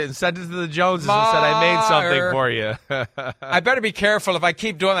record it and send it to the Joneses and said, I made something for you. I better be careful. If I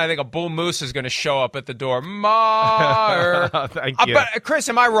keep doing that, I think a bull moose is going to show up at the door. Thank you. But, Chris,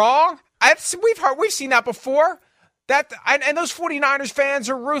 am I wrong? We've seen that before. And those 49ers fans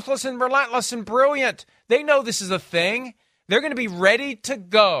are ruthless and relentless and brilliant. They know this is a thing. They're going to be ready to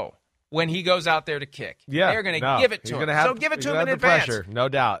go when he goes out there to kick. Yeah, they're going to give it to him. So give it to him in advance. Pressure, no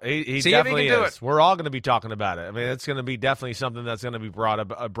doubt. He See definitely if he can is. do it. We're all going to be talking about it. I mean, it's going to be definitely something that's going to be brought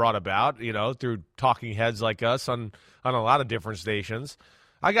about, through talking heads like us on a lot of different stations.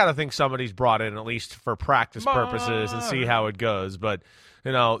 I got to think somebody's brought in at least for practice purposes and see how it goes. But,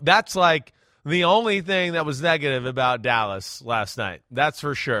 that's like the only thing that was negative about Dallas last night. That's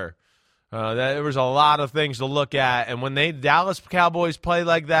for sure. There was a lot of things to look at, and when Dallas Cowboys play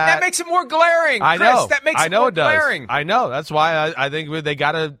like that makes it more glaring. I Chris, know. That makes I it know more it does. glaring. I know. That's why I think they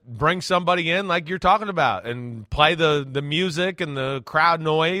got to bring somebody in like you're talking about and play the music and the crowd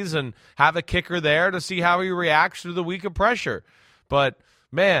noise and have a kicker there to see how he reacts to the week of pressure. But,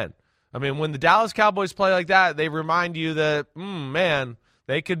 man, I mean, when the Dallas Cowboys play like that, they remind you that,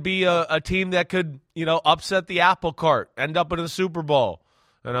 they could be a team that could, upset the apple cart, end up in a Super Bowl.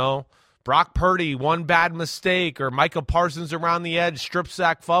 Brock Purdy, one bad mistake, or Micah Parsons around the edge, strip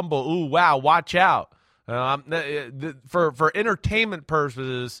sack fumble. Ooh, wow, watch out. For entertainment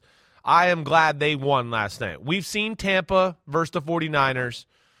purposes, I am glad they won last night. We've seen Tampa versus the 49ers,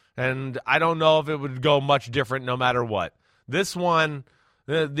 and I don't know if it would go much different no matter what. This one,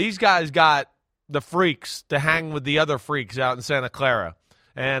 these guys got the freaks to hang with the other freaks out in Santa Clara.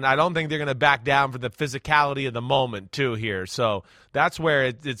 And I don't think they're going to back down for the physicality of the moment, too, here. So that's where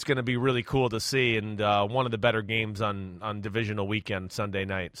it's going to be really cool to see, and one of the better games on divisional weekend,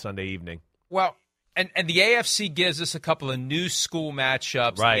 Sunday evening. Well, and the AFC gives us a couple of new school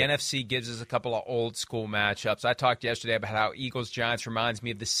matchups. Right. The NFC gives us a couple of old school matchups. I talked yesterday about how Eagles-Giants reminds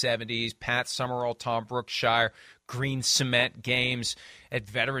me of the 70s, Pat Summerall, Tom Brookshire, green cement games at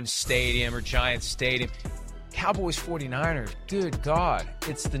Veterans Stadium or Giants Stadium. Cowboys 49ers, good God,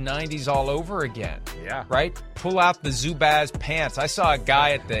 it's the 90s all over again. Yeah. Right? Pull out the Zubaz pants. I saw a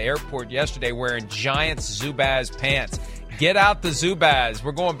guy at the airport yesterday wearing Giants Zubaz pants. Get out the Zubaz.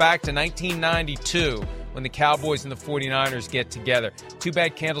 We're going back to 1992 when the Cowboys and the 49ers get together. Too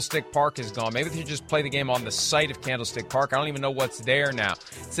bad Candlestick Park is gone. Maybe they should just play the game on the site of Candlestick Park. I don't even know what's there now.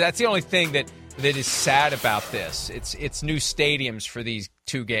 So that's the only thing that is sad about this. It's new stadiums for these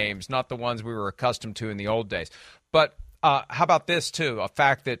two games, not the ones we were accustomed to in the old days. But how about this, too? A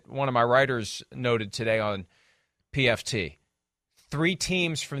fact that one of my writers noted today on PFT. 3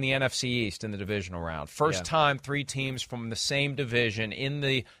 teams from the NFC East in the divisional round. First time 3 teams from the same division in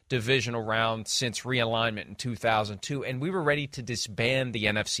the divisional round since realignment in 2002. And we were ready to disband the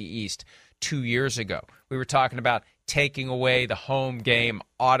NFC East 2 years ago. We were talking about taking away the home game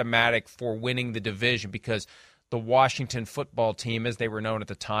automatic for winning the division because the Washington football team, as they were known at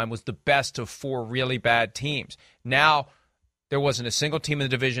the time, was the best of 4 really bad teams. Now, there wasn't a single team in the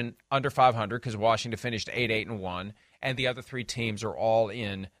division under 500 because Washington finished 8-1, and the other 3 teams are all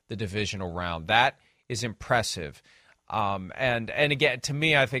in the divisional round. That is impressive. And again, to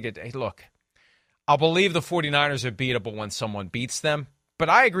me, I think look, I'll believe the 49ers are beatable when someone beats them, but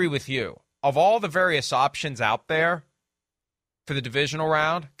I agree with you. Of all the various options out there for the divisional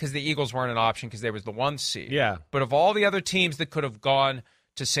round, because the Eagles weren't an option because they was the 1 seed. Yeah. But of all the other teams that could have gone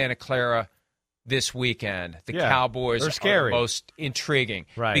to Santa Clara this weekend, the Cowboys are the most intriguing.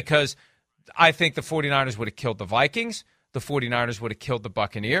 Right. Because I think the 49ers would have killed the Vikings. The 49ers would have killed the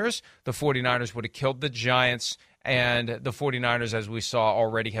Buccaneers. The 49ers would have killed the Giants. And the 49ers, as we saw,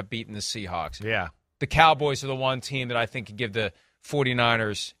 already have beaten the Seahawks. Yeah. The Cowboys are the one team that I think could give the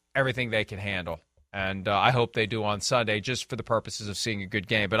 49ers everything they can handle. And I hope they do on Sunday just for the purposes of seeing a good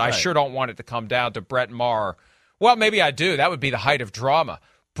game. But I sure don't want it to come down to Brett Maher. Well, maybe I do. That would be the height of drama.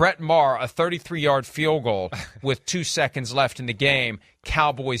 Brett Maher, a 33-yard field goal with 2 seconds left in the game.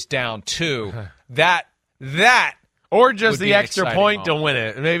 Cowboys down 2. That or just the extra point moment to win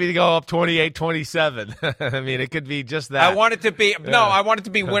it. Maybe to go up 28-27. I mean, it could be just that. I want it to be I want it to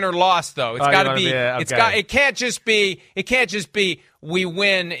be win or loss though. It's got to be it can't just be we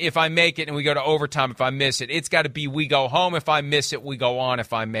win if I make it and we go to overtime if I miss it. It's got to be we go home if I miss it, we go on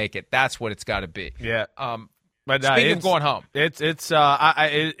if I make it. That's what it's got to be. Yeah. But speaking of going home, it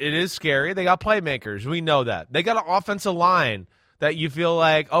is scary. They got playmakers. We know that. They got an offensive line that you feel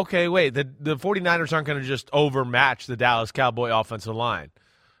like, okay, wait, the 49ers aren't going to just overmatch the Dallas Cowboy offensive line.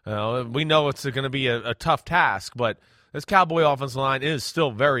 We know it's going to be a tough task, but this Cowboy offensive line is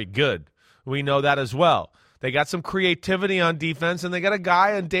still very good. We know that as well. They got some creativity on defense, and they got a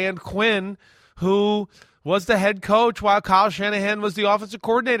guy in Dan Quinn who was the head coach while Kyle Shanahan was the offensive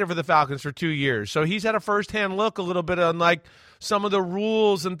coordinator for the Falcons for 2 years. So he's had a firsthand look a little bit on like some of the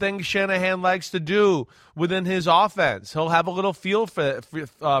rules and things Shanahan likes to do within his offense. He'll have a little feel for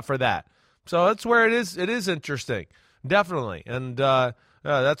that. So that's where it is. It is interesting, definitely, and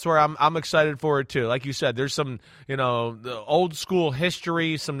that's where I'm excited for it too. Like you said, there's some the old school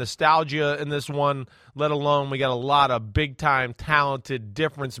history, some nostalgia in this one. Let alone we got a lot of big time talented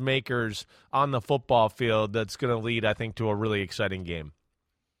difference makers on the football field. That's going to lead, I think, to a really exciting game.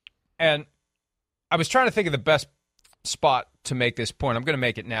 And I was trying to think of the best spot to make this point. I'm going to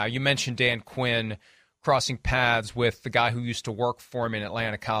make it now. You mentioned Dan Quinn crossing paths with the guy who used to work for him in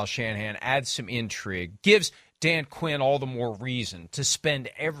Atlanta, Kyle Shanahan. Adds some intrigue. Gives Dan Quinn all the more reason to spend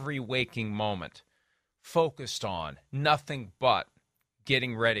every waking moment focused on nothing but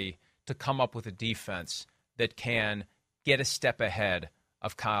getting ready to come up with a defense that can get a step ahead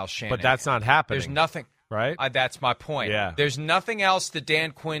of Kyle Shanahan. But that's not happening. There's nothing. Right? That's my point. Yeah. There's nothing else that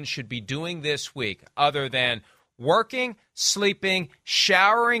Dan Quinn should be doing this week other than working, sleeping,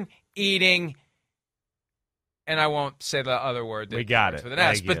 showering, eating, and I won't say the other word. We got it. With an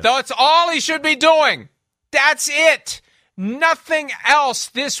S, but that's all he should be doing. That's it. Nothing else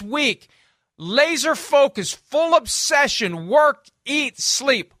this week. Laser focus, full obsession, work, eat,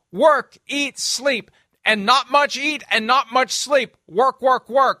 sleep. Work, eat, sleep. And not much eat and not much sleep. Work, work,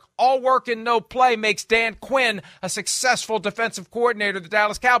 work. All work and no play makes Dan Quinn a successful defensive coordinator of the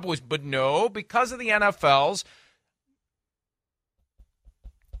Dallas Cowboys. But no, because of the NFL's,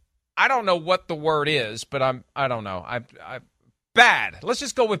 I don't know what the word is, but I don't know. Bad. Let's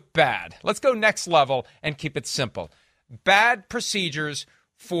just go with bad. Let's go next level and keep it simple. Bad procedures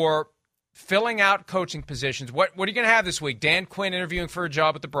for filling out coaching positions. What are you going to have this week? Dan Quinn interviewing for a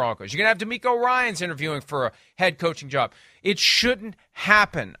job at the Broncos. You're going to have DeMeco Ryans interviewing for a head coaching job. It shouldn't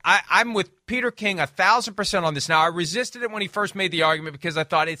happen. I'm with Peter King 1,000% on this. Now, I resisted it when he first made the argument because I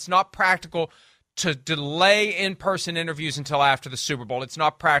thought it's not practical to delay in-person interviews until after the Super Bowl. It's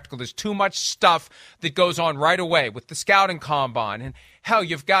not practical. There's too much stuff that goes on right away with the scouting combine. And, hell,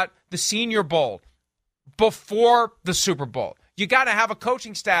 you've got the Senior Bowl before the Super Bowl. You got to have a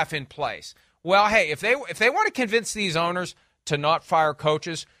coaching staff in place. Well, hey, if they want to convince these owners to not fire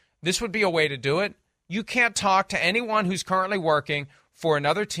coaches, this would be a way to do it. You can't talk to anyone who's currently working for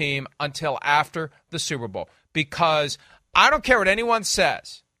another team until after the Super Bowl because I don't care what anyone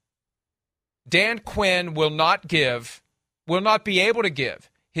says. Dan Quinn will not be able to give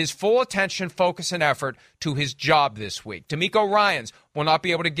his full attention, focus, and effort to his job this week. DeMeco Ryans will not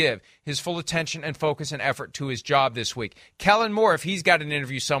be able to give his full attention and focus and effort to his job this week. Kellen Moore, if he's got an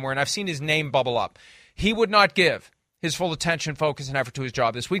interview somewhere, and I've seen his name bubble up, he would not give his full attention, focus, and effort to his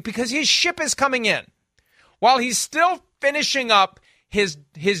job this week because his ship is coming in. While he's still finishing up his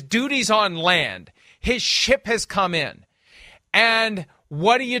duties on land, his ship has come in. And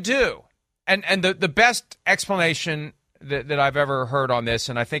what do? And the best explanation that I've ever heard on this,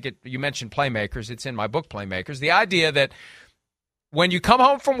 and I think you mentioned Playmakers, it's in my book, Playmakers, the idea that when you come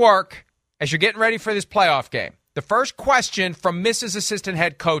home from work, as you're getting ready for this playoff game, the first question from Mrs. Assistant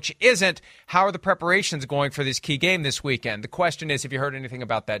Head Coach isn't, how are the preparations going for this key game this weekend? The question is, have you heard anything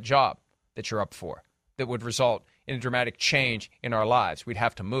about that job that you're up for that would result in a dramatic change in our lives? We'd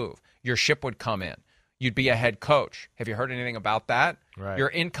have to move. Your ship would come in. You'd be a head coach. Have you heard anything about that? Right. Your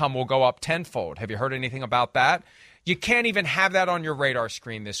income will go up tenfold. Have you heard anything about that? You can't even have that on your radar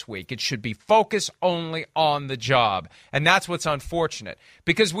screen this week. It should be focused only on the job. And that's what's unfortunate,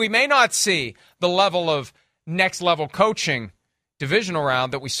 because we may not see the level of next-level coaching divisional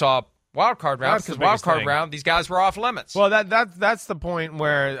round that we saw wild card round, because wild card round, these guys were off limits. Well, that's the point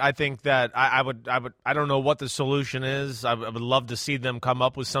where I think that I don't know what the solution is. I would love to see them come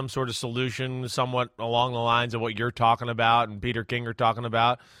up with some sort of solution somewhat along the lines of what you're talking about and Peter King are talking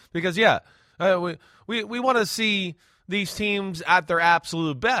about. Because, we want to see these teams at their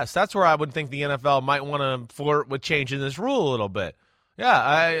absolute best. That's where I would think the NFL might want to flirt with changing this rule a little bit.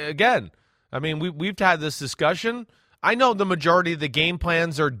 We've had this discussion. I know the majority of the game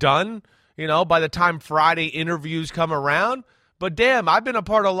plans are done, by the time Friday interviews come around. But damn, I've been a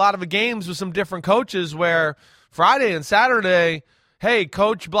part of a lot of games with some different coaches where Friday and Saturday, hey,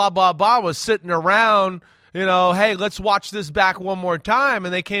 coach blah, blah, blah was sitting around, hey, let's watch this back one more time.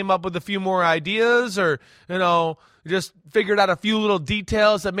 And they came up with a few more ideas or, just figured out a few little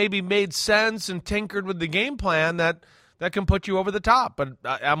details that maybe made sense and tinkered with the game plan that can put you over the top. But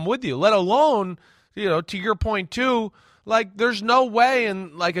I'm with you, let alone – to your point, too, there's no way a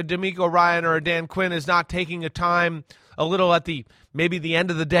DeMeco Ryan or a Dan Quinn is not taking a time a little at maybe the end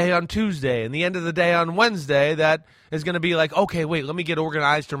of the day on Tuesday and the end of the day on Wednesday that is going to be okay, wait, let me get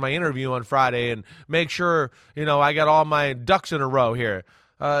organized for my interview on Friday and make sure, I got all my ducks in a row here.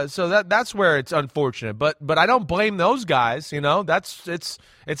 So that's where it's unfortunate, but I don't blame those guys. Don't hate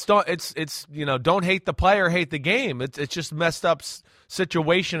the player, hate the game. It's just messed up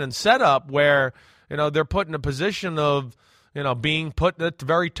situation and setup where they're put in a position of being put in a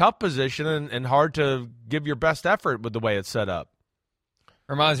very tough position and hard to give your best effort with the way it's set up.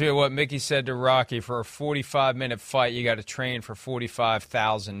 Reminds me of what Mickey said to Rocky: for a 45-minute fight, you got to train for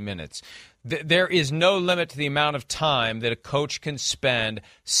 45,000 minutes. There is no limit to the amount of time that a coach can spend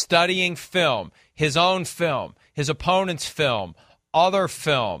studying film, his own film, his opponent's film, other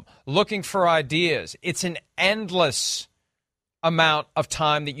film, looking for ideas. It's an endless amount of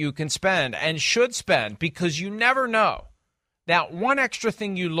time that you can spend and should spend, because you never know. That one extra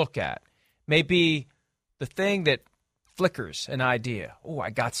thing you look at may be the thing that flickers an idea. I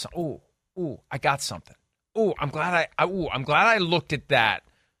got something. I'm glad I looked at that.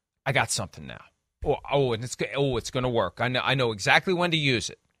 I got something now. And it's going to work. I know exactly when to use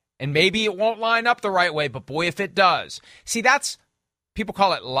it. And maybe it won't line up the right way, but boy, if it does. See, people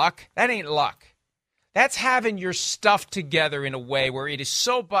call it luck. That ain't luck. That's having your stuff together in a way where it is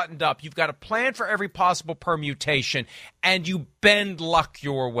so buttoned up, you've got a plan for every possible permutation, and you bend luck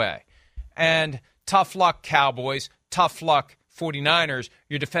your way. And tough luck, Cowboys. Tough luck, 49ers.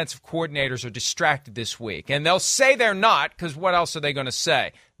 Your defensive coordinators are distracted this week. And they'll say they're not, because what else are they going to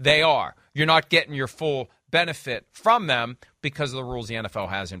say? They are. You're not getting your full benefit from them because of the rules the NFL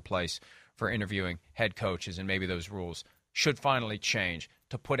has in place for interviewing head coaches, and maybe those rules should finally change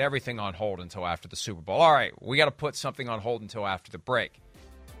to put everything on hold until after the Super Bowl. All right, we got to put something on hold until after the break.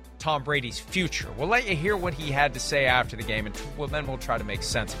 Tom Brady's future. We'll let you hear what he had to say after the game, and then we'll try to make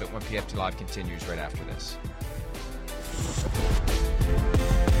sense of it when PFT Live continues right after this.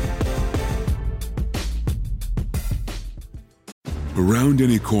 Around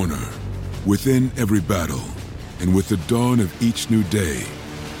any corner, within every battle, and with the dawn of each new day,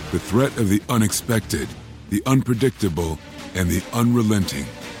 the threat of the unexpected, the unpredictable, and the unrelenting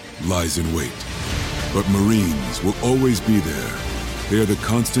lies in wait. But Marines will always be there. They are the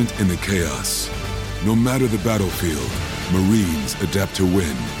constant in the chaos. No matter the battlefield, Marines adapt to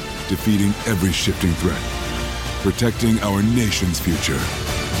win, defeating every shifting threat, protecting our nation's future.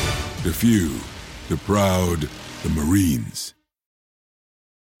 The few, the proud, the Marines.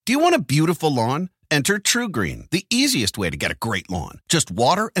 Do you want a beautiful lawn? Enter TruGreen, the easiest way to get a great lawn. Just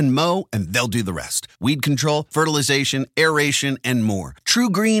water and mow, and they'll do the rest. Weed control, fertilization, aeration, and more.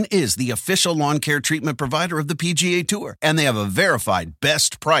 TruGreen is the official lawn care treatment provider of the PGA Tour, and they have a verified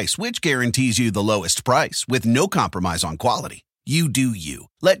best price, which guarantees you the lowest price with no compromise on quality. You do you.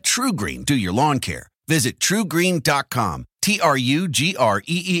 Let TruGreen do your lawn care. Visit TruGreen.com,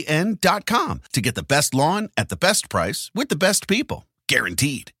 TruGreen.com, to get the best lawn at the best price with the best people.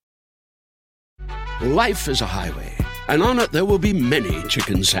 Guaranteed. Life is a highway, and on it there will be many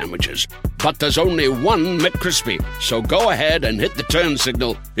chicken sandwiches. But there's only one McCrispy. So go ahead and hit the turn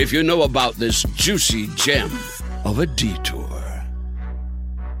signal if you know about this juicy gem of a detour.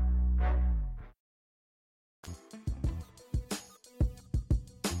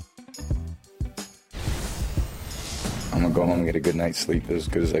 I'm going to go home and get a good night's sleep as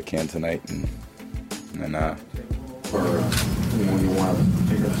good as I can tonight. When you want to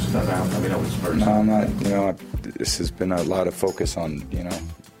figure stuff out? I mean, that was first. No, I'm not. This has been a lot of focus on,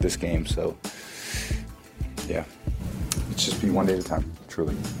 this game. So, yeah. It's just be one day at a time,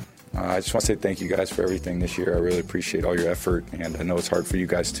 truly. I just want to say thank you guys for everything this year. I really appreciate all your effort. And I know it's hard for you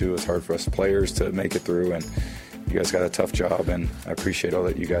guys, too. It's hard for us players to make it through. And you guys got a tough job. And I appreciate all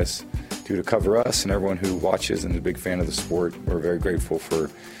that you guys do to cover us and everyone who watches and is a big fan of the sport. We're very grateful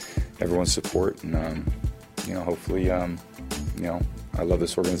for everyone's support. And, hopefully, I love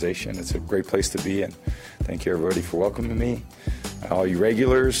this organization. It's a great place to be, and thank you, everybody, for welcoming me, all you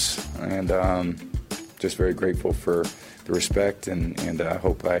regulars, and just very grateful for the respect, and I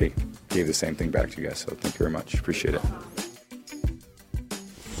hope I gave the same thing back to you guys, so thank you very much. Appreciate it.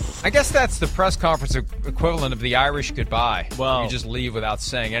 I guess that's the press conference equivalent of the Irish goodbye. Well, you just leave without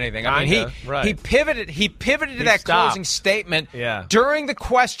saying anything. He pivoted to that closing statement during the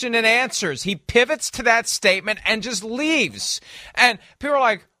question and answers. He pivots to that statement and just leaves. And people are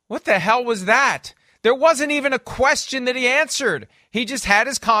like, what the hell was that? There wasn't even a question that he answered. He just had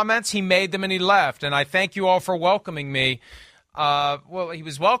his comments, he made them, and he left. And I thank you all for welcoming me. He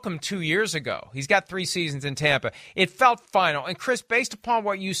was welcomed 2 years ago. He's got 3 seasons in Tampa. It felt final. And, Chris, based upon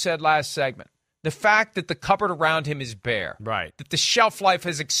what you said last segment, the fact that the cupboard around him is bare, right? That the shelf life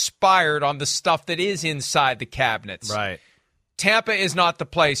has expired on the stuff that is inside the cabinets, right? Tampa is not the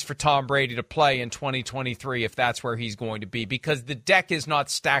place for Tom Brady to play in 2023 if that's where he's going to be, because the deck is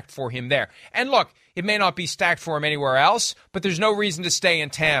not stacked for him there. And look, it may not be stacked for him anywhere else, but there's no reason to stay in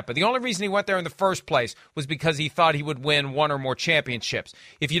Tampa. The only reason he went there in the first place was because he thought he would win one or more championships.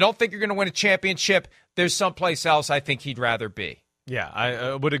 If you don't think you're going to win a championship, there's someplace else I think he'd rather be. Yeah,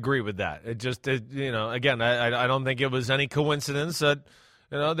 I would agree with that. Again, I don't think it was any coincidence that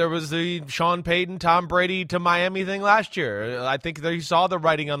there was the Sean Payton, Tom Brady to Miami thing last year. I think he saw the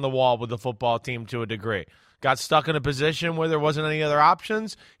writing on the wall with the football team to a degree. Got stuck in a position where there wasn't any other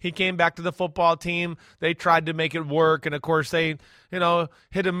options. He came back to the football team. They tried to make it work, and of course they,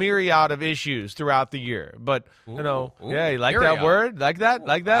 hit a myriad of issues throughout the year. But you like myriad. That word, like that.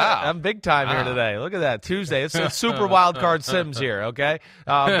 Wow. I'm big time here today. Look at that, Tuesday. It's a super wild card Sims here, okay?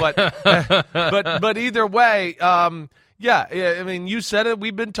 But either way. Yeah, I mean, you said it.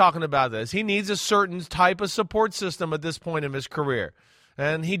 We've been talking about this. He needs a certain type of support system at this point in his career.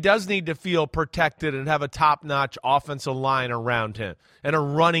 And he does need to feel protected and have a top-notch offensive line around him and a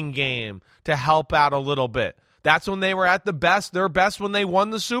running game to help out a little bit. That's when they were at the best. Their best when they won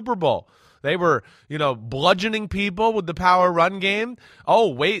the Super Bowl. They were, bludgeoning people with the power run game. Oh,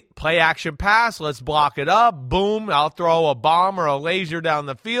 wait, play action pass. Let's block it up. Boom, I'll throw a bomb or a laser down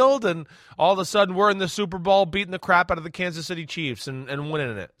the field. And all of a sudden we're in the Super Bowl beating the crap out of the Kansas City Chiefs and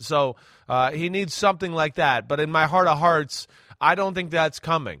winning it. So he needs something like that. But in my heart of hearts, I don't think that's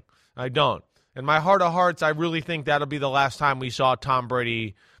coming. I don't. In my heart of hearts, I really think that'll be the last time we saw Tom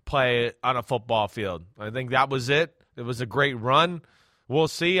Brady play on a football field. I think that was it. It was a great run. We'll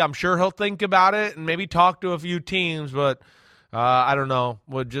see. I'm sure he'll think about it and maybe talk to a few teams, but I don't know.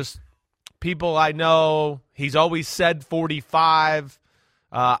 With just people I know, he's always said 45.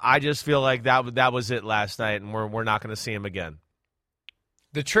 I just feel like that was it last night, and we're not going to see him again.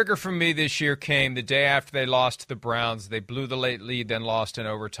 The trigger for me this year came the day after they lost to the Browns. They blew the late lead, then lost in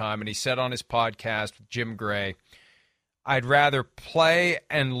overtime, and he said on his podcast with Jim Gray, I'd rather play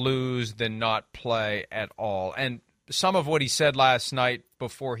and lose than not play at all. And some of what he said last night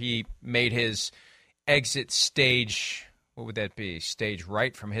before he made his exit stage, what would that be? Stage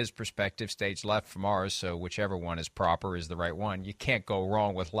right from his perspective, stage left from ours, so whichever one is proper is the right one. You can't go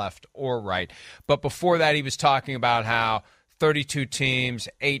wrong with left or right. But before that, he was talking about how 32 teams,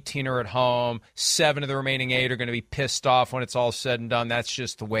 18 are at home, 7 of the remaining 8 are going to be pissed off when it's all said and done. That's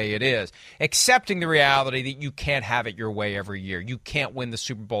just the way it is. Accepting the reality that you can't have it your way every year. You can't win the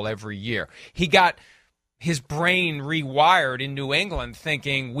Super Bowl every year. He got his brain rewired in New England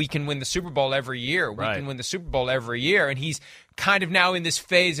thinking we can win the Super Bowl every year. We can win the Super Bowl every year. And he's kind of now in this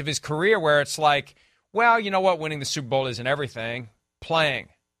phase of his career where it's like, well, you know what? Winning the Super Bowl isn't everything. Playing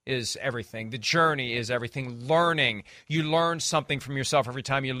is everything. The journey is everything. Learning. You learn something from yourself every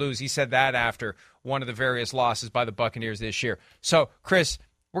time you lose. He said that after one of the various losses by the Buccaneers this year. So, Chris,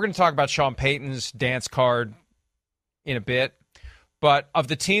 we're going to talk about Sean Payton's dance card in a bit. But of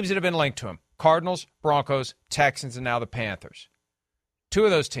the teams that have been linked to him, Cardinals, Broncos, Texans, and now the Panthers. 2 of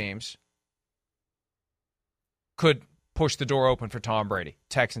those teams could push the door open for Tom Brady,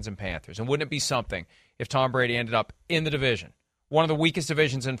 Texans and Panthers. And wouldn't it be something if Tom Brady ended up in the division, one of the weakest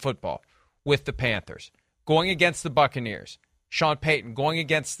divisions in football, with the Panthers, going against the Buccaneers, Sean Payton going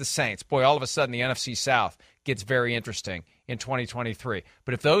against the Saints? Boy, all of a sudden the NFC South gets very interesting in 2023.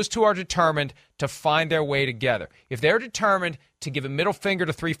 But if those two are determined to find their way together, if they're determined to give a middle finger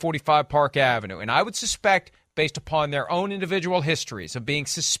to 345 Park Avenue, and I would suspect, based upon their own individual histories of being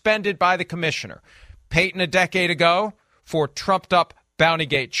suspended by the commissioner, Payton a decade ago for trumped-up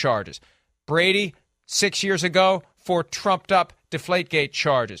Bountygate charges, Brady 6 years ago for trumped-up Deflategate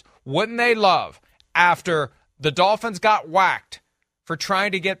charges. Wouldn't they love, after the Dolphins got whacked for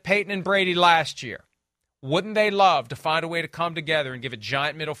trying to get Payton and Brady last year, wouldn't they love to find a way to come together and give a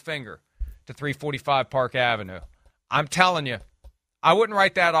giant middle finger to 345 Park Avenue? I'm telling you, I wouldn't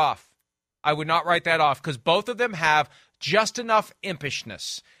write that off. I would not write that off, because both of them have just enough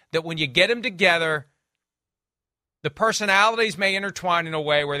impishness that when you get them together, the personalities may intertwine in a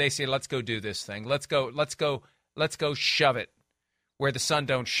way where they say, let's go do this thing. Let's go shove it where the sun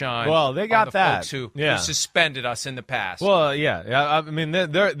don't shine. Well, they got that. Folks who suspended us in the past. Well, yeah. I mean,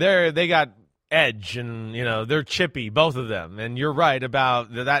 they got edge, and they're chippy, both of them. And you're right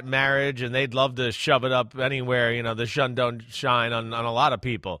about that marriage, and they'd love to shove it up anywhere. The sun don't shine on a lot of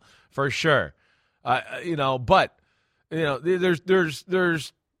people, for sure. But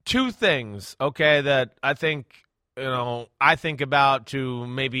there's 2 things, okay, that I think about to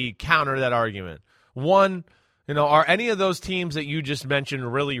maybe counter that argument. One, are any of those teams that you just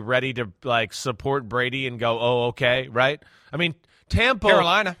mentioned really ready to support Brady and go, oh, okay, right? I mean, Tampa,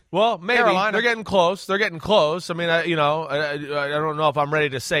 Carolina. Well, maybe Carolina. They're getting close. I mean, I don't know if I'm ready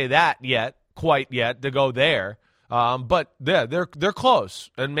to say that quite yet to go there. But they're close,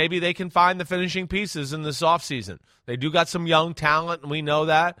 and maybe they can find the finishing pieces in this offseason. They do got some young talent, and we know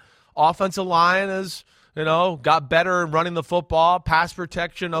that. Offensive line is, got better in running the football. Pass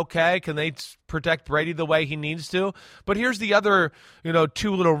protection, okay. Can they protect Brady the way he needs to? But here's the other,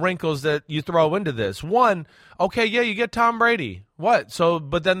 2 little wrinkles that you throw into this. One, okay, yeah, you get Tom Brady. What?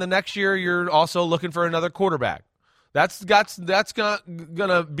 But then the next year you're also looking for another quarterback. That's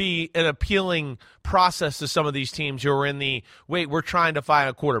gonna be an appealing process to some of these teams who are in the, wait, we're trying to find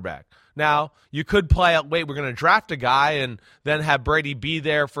a quarterback. Now, you could play out, wait, we're going to draft a guy and then have Brady be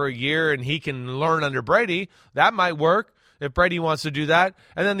there for a year and he can learn under Brady. That might work if Brady wants to do that.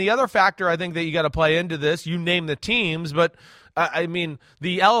 And then the other factor I think that you got to play into this, you name the teams, but I mean,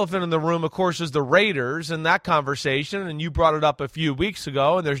 the elephant in the room, of course, is the Raiders and that conversation, and you brought it up a few weeks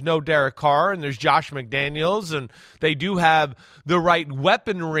ago, and there's no Derek Carr, and there's Josh McDaniels, and they do have the right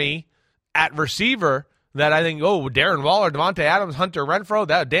weaponry at receiver that I think, Darren Waller, Devontae Adams, Hunter Renfrow,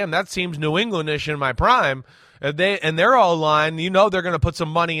 that seems New England-ish in my prime. And their O-line, they're going to put some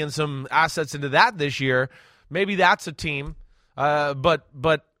money and some assets into that this year. Maybe that's a team. But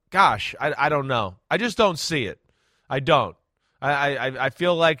gosh, I don't know. I just don't see it. I don't. I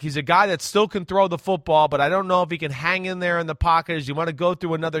feel like he's a guy that still can throw the football, but I don't know if he can hang in there in the pocket as you want to go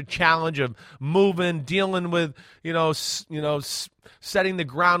through another challenge of moving, dealing with, setting the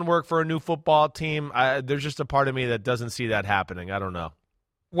groundwork for a new football team. There's just a part of me that doesn't see that happening. I don't know.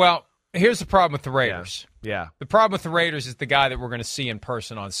 Well, here's the problem with the Raiders. Yeah. The problem with the Raiders is the guy that we're going to see in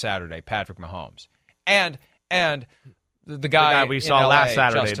person on Saturday, Patrick Mahomes. And the guy we in saw LA, last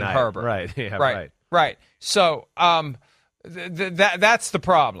Saturday Justin night. Herbert. Right. Yeah, right. So, that's the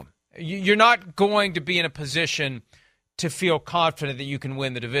problem. You're not going to be in a position to feel confident that you can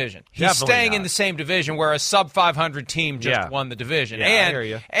win the division. He's Definitely staying not. in the same division where a sub-500 team just won the division. Yeah, I hear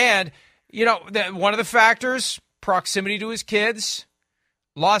you. And one of the factors, proximity to his kids,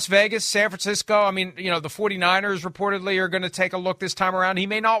 Las Vegas, San Francisco. I mean, the 49ers reportedly are going to take a look this time around. He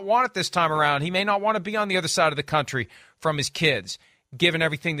may not want it this time around. He may not want to be on the other side of the country from his kids, given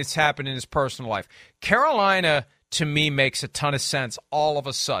everything that's happened in his personal life. Carolina, to me, makes a ton of sense all of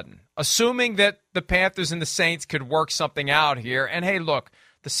a sudden. Assuming that the Panthers and the Saints could work something out here. And, hey, look,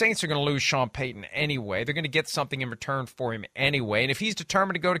 the Saints are going to lose Sean Payton anyway. They're going to get something in return for him anyway. And if he's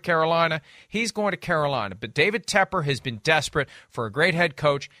determined to go to Carolina, he's going to Carolina. But David Tepper has been desperate for a great head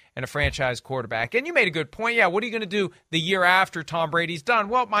coach and a franchise quarterback. And you made a good point. Yeah, what are you going to do the year after Tom Brady's done?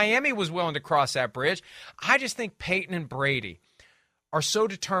 Well, Miami was willing to cross that bridge. I just think Payton and Brady are so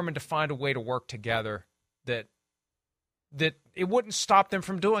determined to find a way to work together that it wouldn't stop them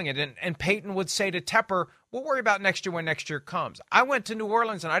from doing it. And Peyton would say to Tepper, we'll worry about next year when next year comes. I went to New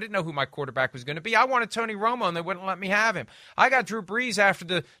Orleans, and I didn't know who my quarterback was going to be. I wanted Tony Romo, and they wouldn't let me have him. I got Drew Brees after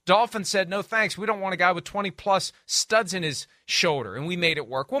the Dolphins said, no thanks, we don't want a guy with 20-plus studs in his shoulder, and we made it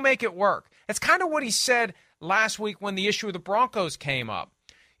work. We'll make it work. That's kind of what he said last week when the issue of the Broncos came up.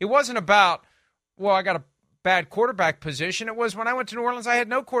 It wasn't about, well, I got a bad quarterback position. It was when I went to New Orleans, I had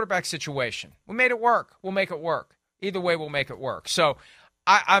no quarterback situation. We made it work. We'll make it work. Either way, we'll make it work. So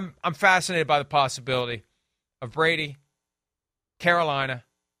I'm fascinated by the possibility of Brady, Carolina,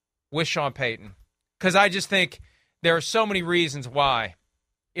 with Sean Payton, because I just think there are so many reasons why.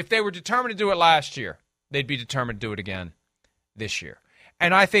 If they were determined to do it last year, they'd be determined to do it again this year.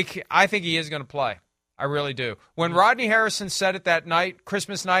 And I think he is going to play. I really do. When Rodney Harrison said it that night,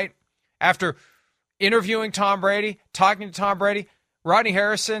 Christmas night, after interviewing Tom Brady, talking to Tom Brady, Rodney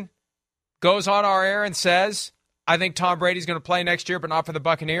Harrison goes on our air and says, I think Tom Brady's going to play next year, but not for the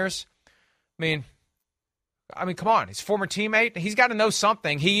Buccaneers. I mean, come on. His former teammate, he's got to know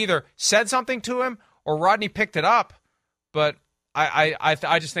something. He either said something to him or Rodney picked it up. But I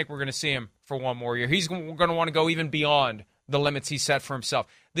just think we're going to see him for one more year. He's going to want to go even beyond the limits he set for himself.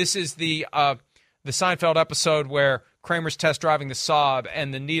 This is the Seinfeld episode where Kramer's test driving the Saab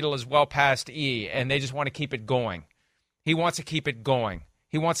and the needle is well past E, and they just want to keep it going. He wants to keep it going.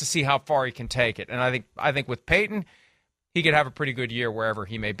 He wants to see how far he can take it. And I think with Peyton, he could have a pretty good year wherever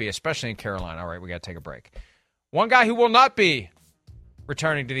he may be, especially in Carolina. All right, we got to take a break. One guy who will not be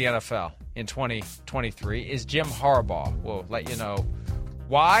returning to the NFL in 2023 is Jim Harbaugh. We'll let you know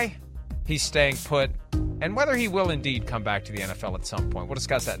why he's staying put and whether he will indeed come back to the NFL at some point. We'll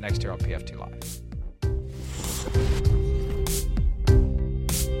discuss that next year on PFT Live.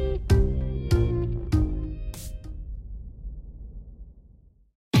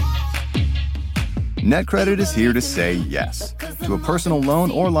 NetCredit is here to say yes to a personal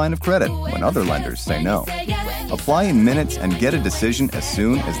loan or line of credit when other lenders say no. Apply in minutes and get a decision as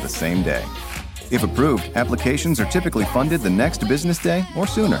soon as the same day. If approved, applications are typically funded the next business day or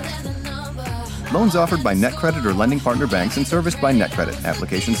sooner. Loans offered by NetCredit or lending partner banks and serviced by NetCredit.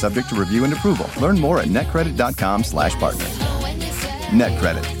 Application subject to review and approval. Learn more at netcredit.com/partner.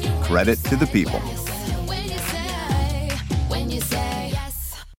 NetCredit. Credit to the people.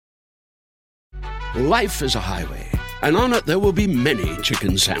 Life is a highway, and on it there will be many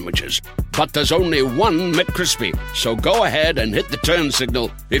chicken sandwiches. But there's only one McCrispy. So go ahead and hit the turn signal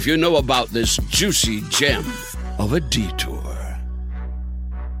if you know about this juicy gem of a detour.